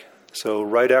Amalek. So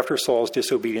right after Saul's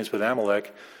disobedience with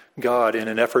Amalek, God, in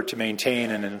an effort to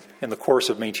maintain and in the course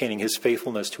of maintaining his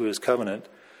faithfulness to his covenant,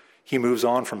 he moves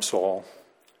on from Saul.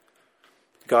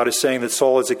 God is saying that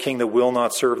Saul is a king that will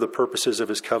not serve the purposes of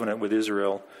his covenant with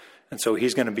Israel. And so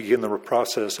he's going to begin the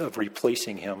process of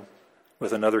replacing him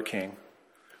with another king.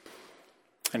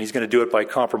 And he's going to do it by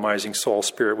compromising Saul's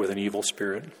spirit with an evil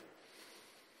spirit.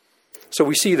 So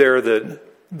we see there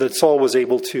that Saul was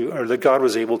able to, or that God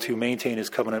was able to maintain his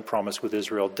covenant promise with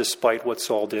Israel despite what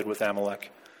Saul did with Amalek.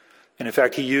 And in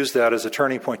fact, he used that as a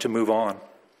turning point to move on.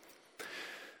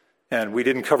 And we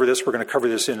didn't cover this. We're going to cover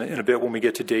this in a bit when we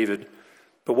get to David.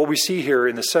 But what we see here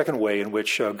in the second way in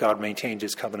which God maintained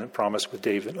his covenant promise with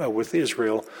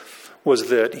Israel was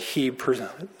that he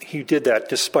did that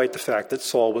despite the fact that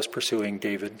Saul was pursuing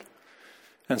David.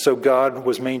 And so God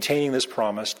was maintaining this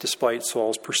promise despite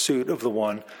Saul's pursuit of the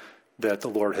one that the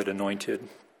Lord had anointed.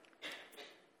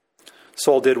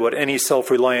 Saul did what any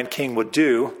self-reliant king would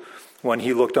do when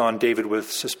he looked on David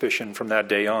with suspicion from that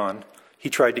day on. He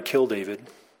tried to kill David.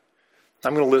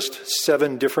 I'm going to list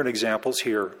 7 different examples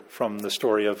here from the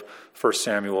story of 1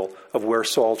 Samuel of where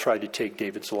Saul tried to take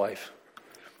David's life.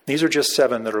 These are just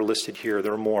 7 that are listed here.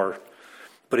 There are more.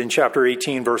 But in chapter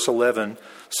 18, verse 11,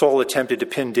 Saul attempted to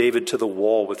pin David to the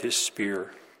wall with his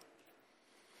spear.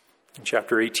 In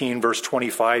chapter 18, verse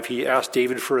 25, he asked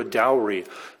David for a dowry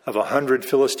of 100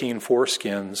 Philistine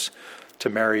foreskins to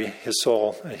marry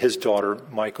his daughter,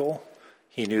 Michal.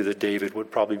 He knew that David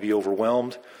would probably be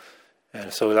overwhelmed,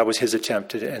 and so that was his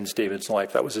attempt to end David's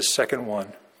life. That was his second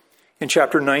one. In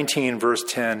chapter 19, verse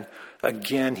 10,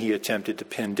 again he attempted to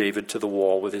pin David to the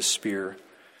wall with his spear.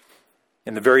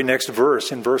 In the very next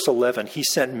verse, in verse 11, he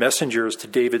sent messengers to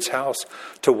David's house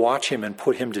to watch him and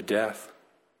put him to death.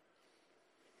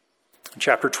 In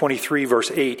chapter 23,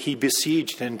 verse 8, he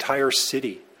besieged an entire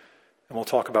city. And we'll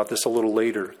talk about this a little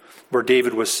later, where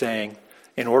David was saying,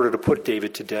 in order to put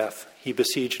David to death, he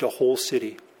besieged a whole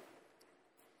city.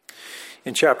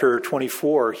 In chapter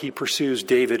 24, he pursues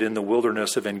David in the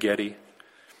wilderness of En-Gedi.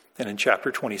 And in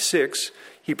chapter 26,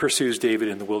 he pursues David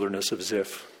in the wilderness of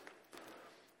Ziph.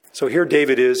 So here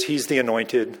David is, he's the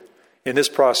anointed. In this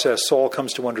process, Saul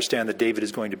comes to understand that David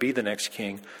is going to be the next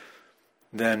king.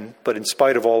 But in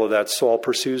spite of all of that, Saul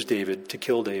pursues David to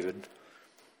kill David.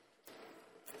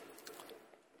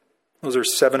 Those are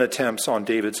 7 attempts on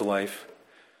David's life.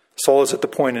 Saul is at the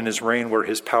point in his reign where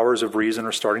his powers of reason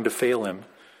are starting to fail him.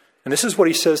 And this is what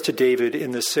he says to David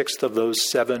in the 6th of those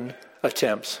 7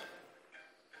 attempts.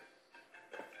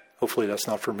 Hopefully that's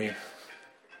not for me.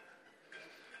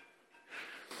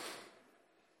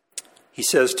 He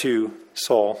says to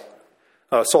Saul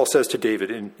says to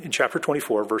David in chapter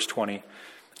 24, verse 20,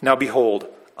 "Now behold,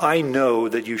 I know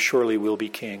that you surely will be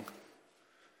king."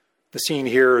 The scene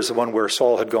here is the one where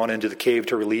Saul had gone into the cave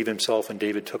to relieve himself, and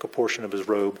David took a portion of his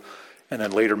robe, and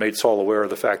then later made Saul aware of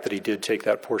the fact that he did take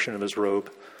that portion of his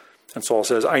robe. And Saul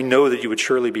says, "I know that you would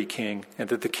surely be king, and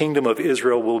that the kingdom of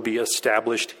Israel will be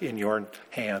established in your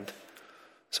hand."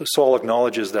 So Saul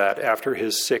acknowledges that after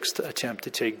his 6th attempt to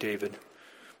take David.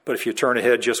 But if you turn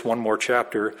ahead just one more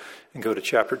chapter and go to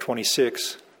chapter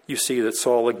 26, you see that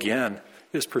Saul again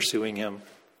is pursuing him.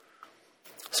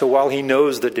 So while he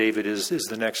knows that David is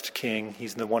the next king,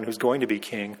 he's the one who's going to be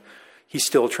king, he's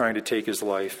still trying to take his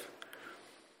life.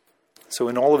 So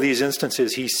in all of these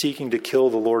instances, he's seeking to kill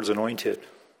the Lord's anointed.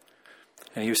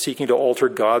 And he was seeking to alter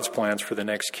God's plans for the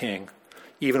next king,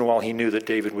 even while he knew that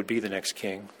David would be the next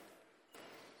king.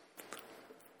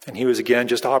 And he was again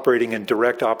just operating in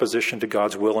direct opposition to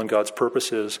God's will and God's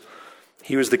purposes.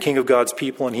 He was the king of God's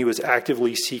people, and he was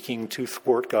actively seeking to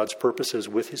thwart God's purposes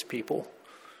with his people.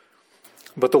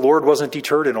 But the Lord wasn't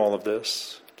deterred in all of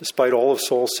this. Despite all of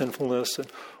Saul's sinfulness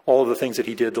and all of the things that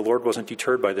he did, the Lord wasn't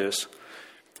deterred by this.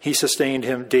 He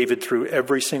sustained David through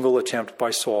every single attempt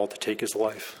by Saul to take his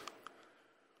life.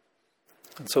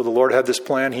 And so the Lord had this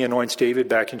plan. He anoints David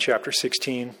back in chapter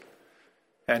 16.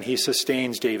 And he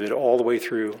sustains David all the way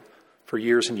through for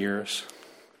years and years.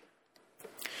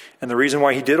 And the reason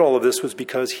why he did all of this was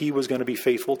because he was going to be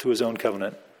faithful to his own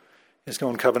covenant. His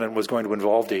own covenant was going to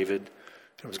involve David.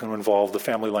 It was going to involve the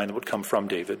family line that would come from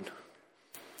David.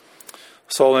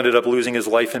 Saul ended up losing his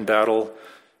life in battle,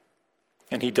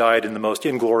 and he died in the most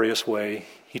inglorious way.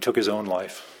 He took his own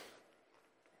life.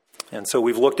 And so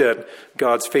we've looked at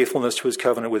God's faithfulness to his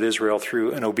covenant with Israel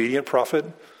through an obedient prophet.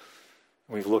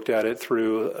 We've looked at it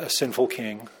through a sinful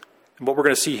king. And what we're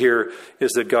going to see here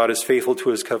is that God is faithful to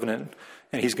his covenant,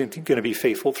 and he's going to be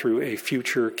faithful through a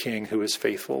future king who is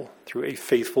faithful, through a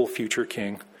faithful future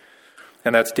king.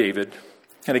 And that's David.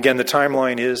 And again, the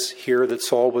timeline is here that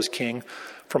Saul was king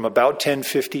from about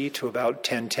 1050 to about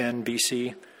 1010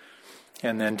 BC.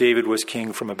 And then David was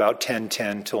king from about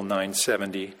 1010 till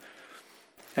 970.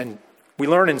 And we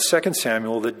learn in 2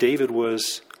 Samuel that David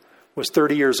was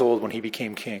 30 years old when he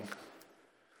became king.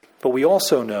 But we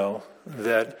also know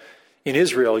that in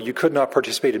Israel, you could not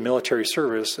participate in military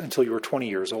service until you were 20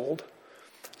 years old.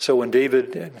 So when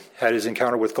David had his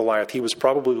encounter with Goliath, he was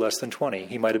probably less than 20.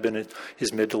 He might have been in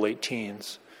his mid to late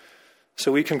teens.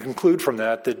 So we can conclude from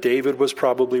that David was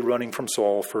probably running from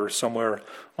Saul for somewhere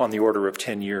on the order of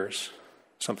 10 years,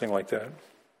 something like that.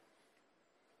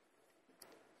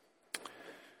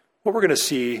 What we're going to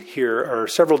see here are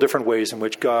several different ways in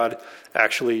which God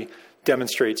actually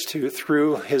demonstrates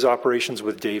through his operations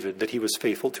with David that he was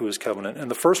faithful to his covenant.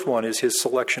 And the first one is his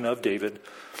selection of David.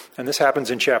 And this happens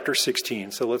in chapter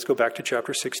 16. So let's go back to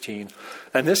chapter 16.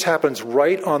 And this happens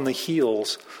right on the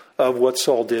heels of what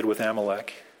Saul did with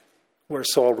Amalek, where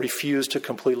Saul refused to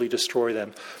completely destroy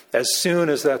them. As soon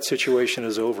as that situation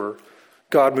is over,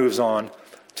 God moves on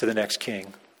to the next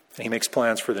king. And he makes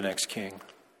plans for the next king.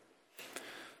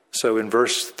 So in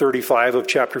verse 35 of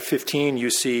chapter 15, you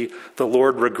see the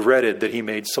Lord regretted that he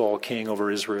made Saul king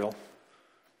over Israel.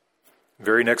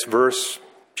 Very next verse,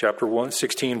 chapter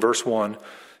 16, verse 1,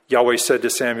 Yahweh said to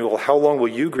Samuel, "How long will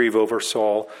you grieve over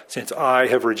Saul, since I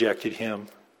have rejected him?"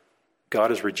 God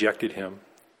has rejected him.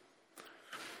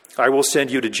 "I will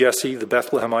send you to Jesse the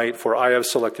Bethlehemite, for I have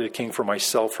selected a king for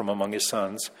myself from among his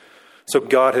sons." So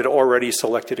God had already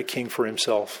selected a king for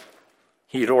himself.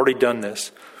 He had already done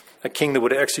this. A king that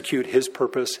would execute his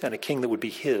purpose and a king that would be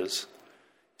his.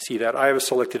 See that? I have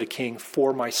selected a king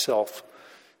for myself.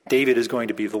 David is going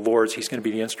to be the Lord's. He's going to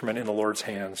be the instrument in the Lord's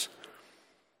hands.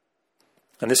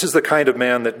 And this is the kind of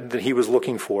man that he was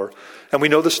looking for. And we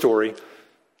know the story.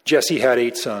 Jesse had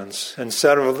 8 sons, and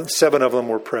 7 of them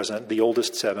were present, the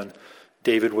oldest 7.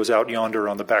 David was out yonder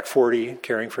on the back 40,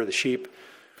 caring for the sheep.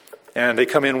 And they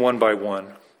come in one by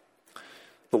one.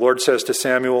 The Lord says to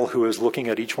Samuel, who is looking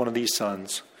at each one of these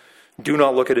sons, "Do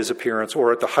not look at his appearance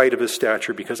or at the height of his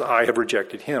stature, because I have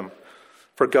rejected him.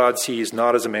 For God sees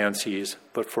not as a man sees,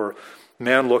 but for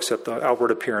man looks at the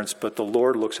outward appearance, but the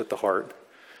Lord looks at the heart."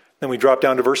 Then we drop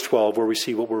down to verse 12, where we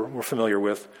see what we're familiar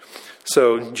with.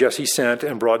 "So Jesse sent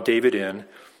and brought David in,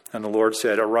 and the Lord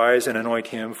said, 'Arise and anoint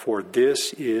him, for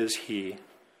this is he.'"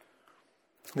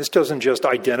 This doesn't just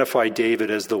identify David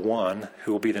as the one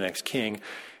who will be the next king.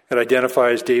 It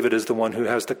identifies David as the one who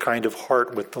has the kind of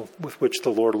heart with which the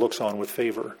Lord looks on with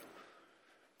favor.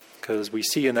 Because we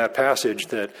see in that passage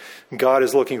that God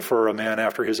is looking for a man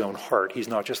after his own heart. He's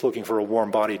not just looking for a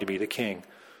warm body to be the king.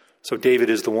 So David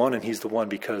is the one, and he's the one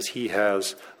because he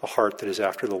has a heart that is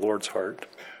after the Lord's heart.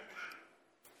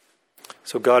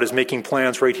 So God is making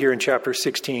plans right here in chapter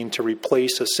 16 to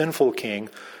replace a sinful king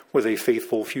with a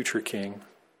faithful future king.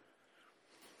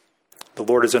 The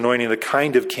Lord is anointing the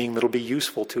kind of king that will be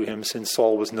useful to him, since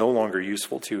Saul was no longer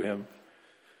useful to him.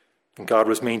 And God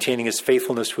was maintaining his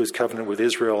faithfulness to his covenant with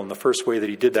Israel, and the first way that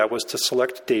he did that was to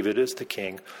select David as the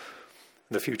king,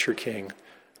 the future king.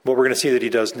 What we're going to see that he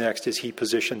does next is he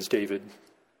positions David.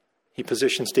 He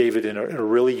positions David in a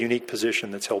really unique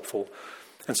position that's helpful.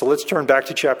 And so let's turn back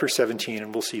to chapter 17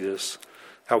 and we'll see this,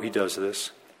 how he does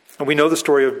this. And we know the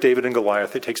story of David and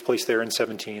Goliath. It takes place there in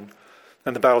 17.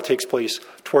 And the battle takes place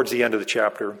towards the end of the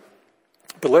chapter.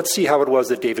 But let's see how it was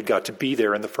that David got to be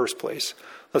there in the first place.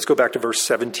 Let's go back to verse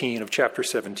 17 of chapter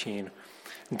 17.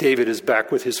 David is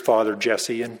back with his father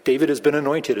Jesse, and David has been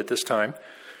anointed at this time.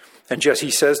 And Jesse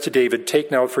says to David,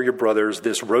 "Take now for your brothers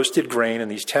this roasted grain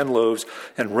and these 10 loaves,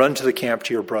 and run to the camp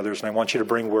to your brothers, and I want you to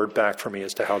bring word back for me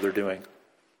as to how they're doing."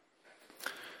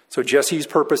 So Jesse's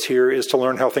purpose here is to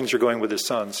learn how things are going with his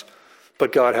sons.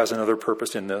 But God has another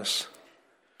purpose in this.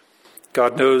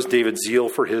 God knows David's zeal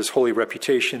for his holy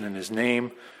reputation and his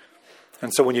name.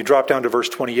 And so when you drop down to verse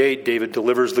 28, David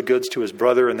delivers the goods to his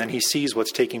brother, and then he sees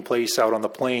what's taking place out on the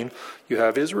plain. You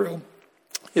have Israel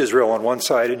on one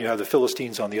side, and you have the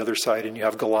Philistines on the other side, and you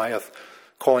have Goliath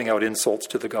calling out insults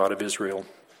to the God of Israel.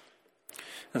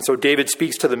 And so David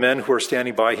speaks to the men who are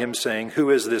standing by him, saying, "Who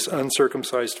is this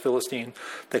uncircumcised Philistine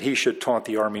that he should taunt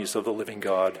the armies of the living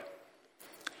God?"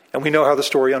 And we know how the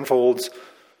story unfolds.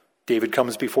 David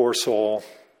comes before Saul.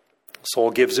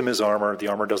 Saul gives him his armor. The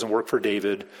armor doesn't work for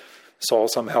David. Saul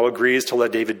somehow agrees to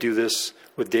let David do this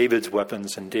with David's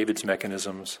weapons and David's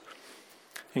mechanisms.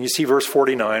 And you see verse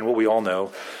 49, what we all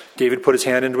know. David put his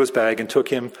hand into his bag and took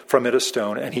from it a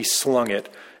stone, and he slung it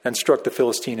and struck the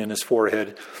Philistine in his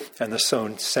forehead, and the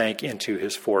stone sank into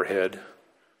his forehead.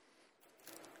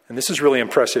 And this is really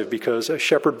impressive because a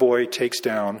shepherd boy takes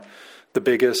down the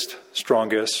biggest,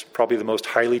 strongest, probably the most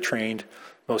highly trained,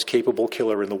 most capable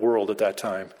killer in the world at that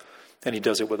time, and he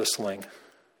does it with a sling.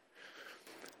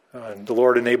 The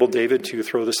Lord enabled David to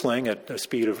throw the sling at a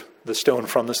speed of the stone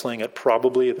from the sling at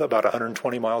probably about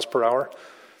 120 miles per hour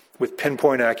with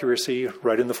pinpoint accuracy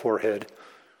right in the forehead.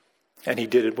 And he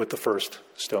did it with the first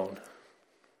stone.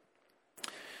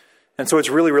 And so it's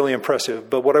really, really impressive.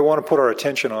 But what I want to put our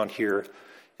attention on here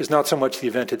is not so much the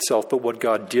event itself, but what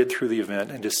God did through the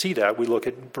event. And to see that, we look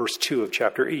at verse 2 of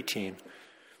chapter 18.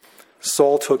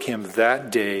 Saul took him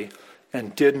that day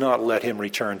and did not let him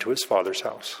return to his father's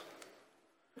house.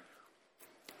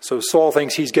 So Saul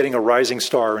thinks he's getting a rising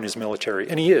star in his military,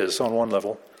 and he is on one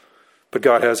level. But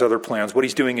God has other plans. What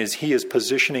he's doing is he is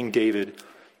positioning David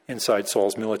inside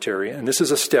Saul's military. And this is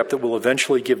a step that will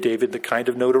eventually give David the kind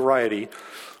of notoriety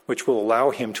which will allow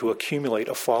him to accumulate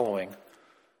a following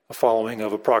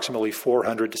of approximately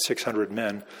 400 to 600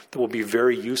 men that will be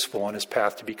very useful on his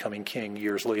path to becoming king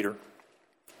years later.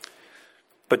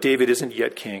 But David isn't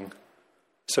yet king.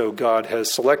 So God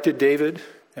has selected David,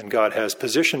 and God has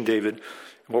positioned David.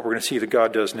 And what we're going to see that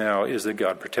God does now is that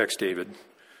God protects David.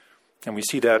 And we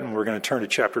see that, and we're going to turn to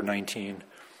chapter 19.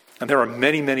 And there are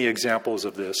many, many examples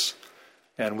of this.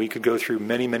 And we could go through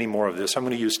many, many more of this. I'm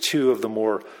going to use 2 of the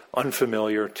more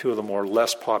unfamiliar, 2 of the more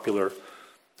less popular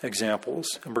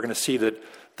examples. And we're going to see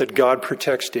that God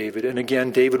protects David. And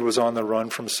again, David was on the run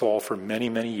from Saul for many,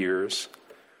 many years.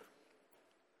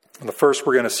 And the first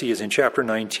we're going to see is in chapter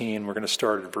 19. We're going to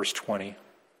start at verse 20.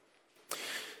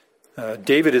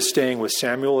 David is staying with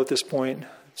Samuel at this point.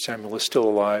 Samuel is still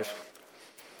alive.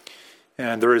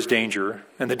 And there is danger.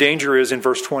 And the danger is in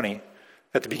verse 20,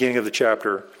 at the beginning of the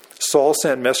chapter. Saul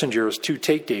sent messengers to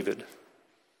take David.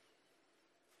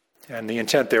 And the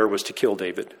intent there was to kill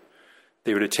David.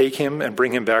 They were to take him and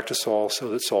bring him back to Saul so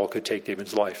that Saul could take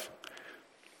David's life.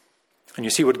 And you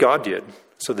see what God did.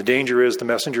 So the danger is the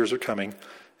messengers are coming,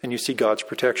 and you see God's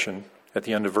protection at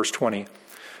the end of verse 20.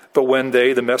 But when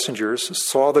they, the messengers,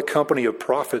 saw the company of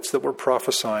prophets that were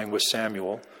prophesying with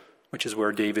Samuel, which is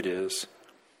where David is,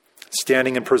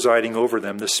 standing and presiding over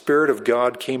them, the Spirit of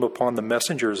God came upon the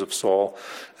messengers of Saul,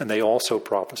 and they also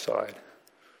prophesied.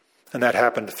 And that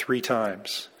happened 3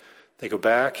 times. They go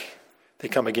back, they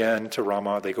come again to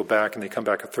Ramah, they go back, and they come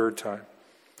back a 3rd time.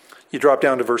 You drop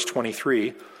down to verse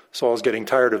 23. Saul's getting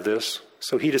tired of this,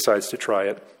 so he decides to try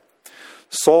it.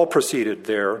 Saul proceeded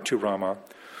there to Ramah,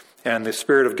 and the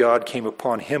Spirit of God came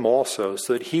upon him also,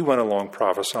 so that he went along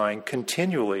prophesying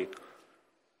continually.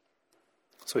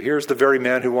 So here's the very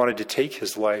man who wanted to take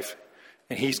his life,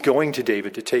 and he's going to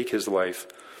David to take his life,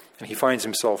 and he finds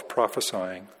himself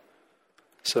prophesying.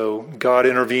 So God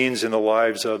intervenes in the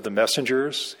lives of the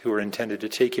messengers who were intended to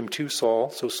take him to Saul,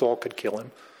 so Saul could kill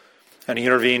him. And he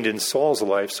intervened in Saul's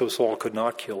life, so Saul could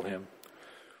not kill him.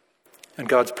 And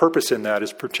God's purpose in that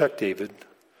is protect David,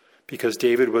 because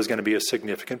David was going to be a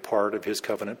significant part of his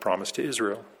covenant promise to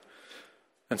Israel.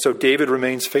 And so David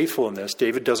remains faithful in this.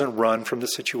 David doesn't run from the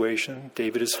situation.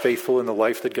 David is faithful in the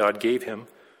life that God gave him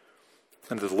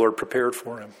and that the Lord prepared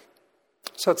for him.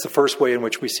 So that's the first way in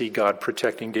which we see God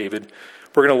protecting David.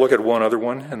 We're going to look at one other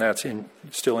one, and that's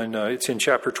it's in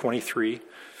chapter 23.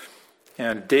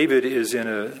 And David is in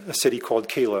a city called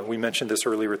Keilah. We mentioned this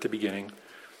earlier at the beginning.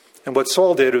 And what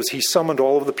Saul did was he summoned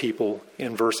all of the people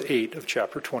in verse 8 of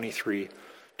chapter 23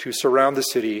 to surround the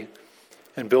city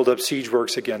and build up siege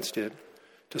works against it,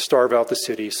 to starve out the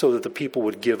city so that the people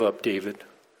would give up David.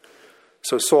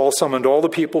 So Saul summoned all the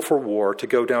people for war to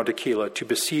go down to Keilah to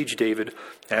besiege David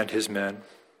and his men.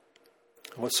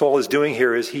 And what Saul is doing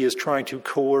here is he is trying to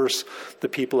coerce the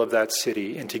people of that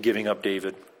city into giving up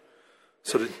David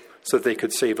so that they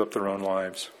could save up their own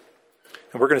lives.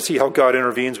 And we're going to see how God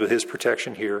intervenes with his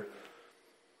protection here.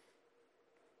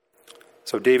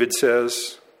 So David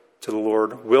says to the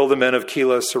Lord, "Will the men of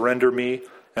Keilah surrender me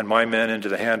and my men into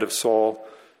the hand of Saul?"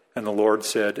 And the Lord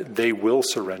said, "They will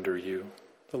surrender you."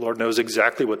 The Lord knows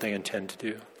exactly what they intend to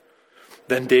do.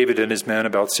 Then David and his men,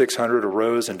 about 600,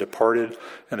 arose and departed,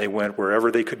 and they went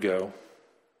wherever they could go.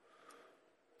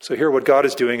 So here what God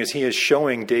is doing is he is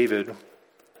showing David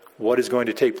what is going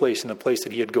to take place in the place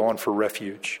that he had gone for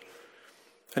refuge.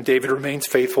 And David remains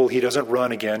faithful. He doesn't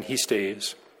run again. He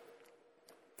stays.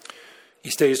 He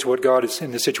stays to what God is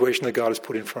in the situation that God has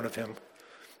put in front of him.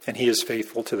 And he is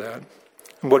faithful to that.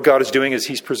 And what God is doing is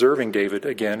he's preserving David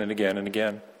again and again and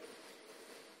again.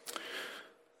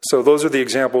 So those are the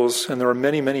examples, and there are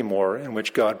many, many more in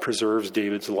which God preserves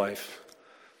David's life.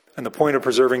 And the point of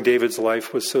preserving David's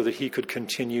life was so that he could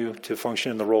continue to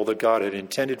function in the role that God had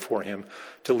intended for him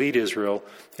to lead Israel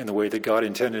in the way that God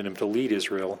intended him to lead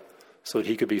Israel, so that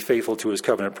he could be faithful to his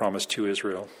covenant promise to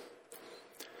Israel.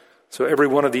 So every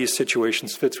one of these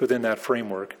situations fits within that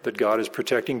framework, that God is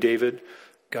protecting David,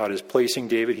 God is placing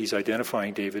David, he's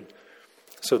identifying David,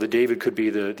 so that David could be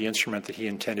the instrument that he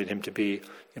intended him to be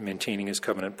in maintaining his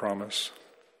covenant promise.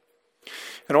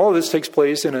 And all of this takes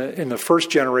place in the first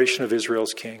generation of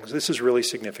Israel's kings. This is really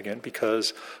significant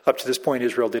because up to this point,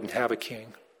 Israel didn't have a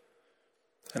king.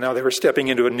 And now they were stepping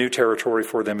into a new territory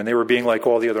for them, and they were being like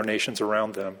all the other nations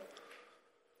around them.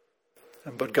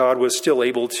 But God was still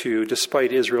able to,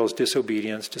 despite Israel's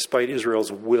disobedience, despite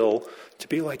Israel's will to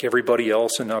be like everybody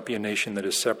else and not be a nation that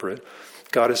is separate,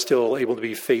 God is still able to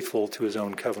be faithful to his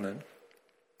own covenant.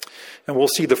 And we'll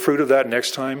see the fruit of that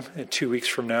next time, 2 weeks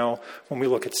from now, when we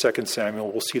look at 2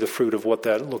 Samuel. We'll see the fruit of what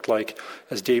that looked like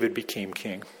as David became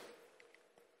king.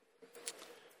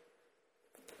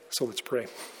 So let's pray.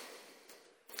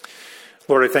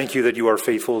 Lord, I thank you that you are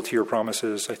faithful to your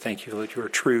promises. I thank you that you are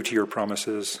true to your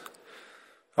promises.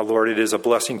 Lord, it is a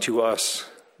blessing to us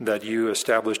that you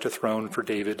established a throne for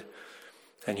David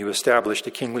and you established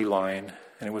a kingly line,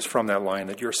 and it was from that line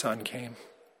that your son came.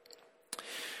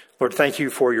 Lord, thank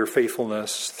you for your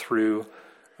faithfulness through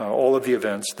all of the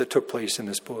events that took place in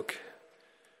this book.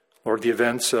 Lord, the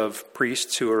events of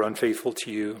priests who are unfaithful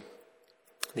to you,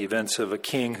 the events of a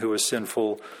king who is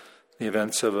sinful, the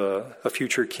events of a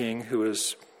future king who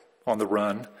is on the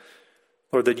run,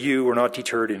 Lord, that you were not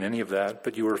deterred in any of that,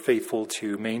 but you were faithful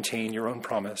to maintain your own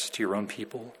promise to your own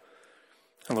people.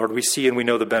 And Lord, we see and we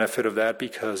know the benefit of that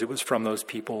because it was from those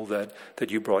people that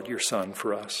you brought your Son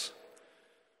for us.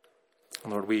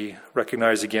 And Lord, we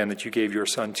recognize again that you gave your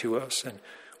Son to us, and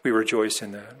we rejoice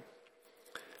in that.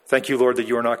 Thank you, Lord, that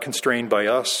you are not constrained by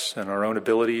us and our own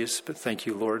abilities, but thank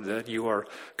you, Lord, that you are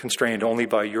constrained only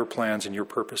by your plans and your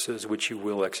purposes, which you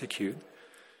will execute.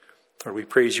 Lord, we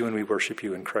praise you and we worship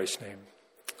you in Christ's name.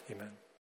 Amen.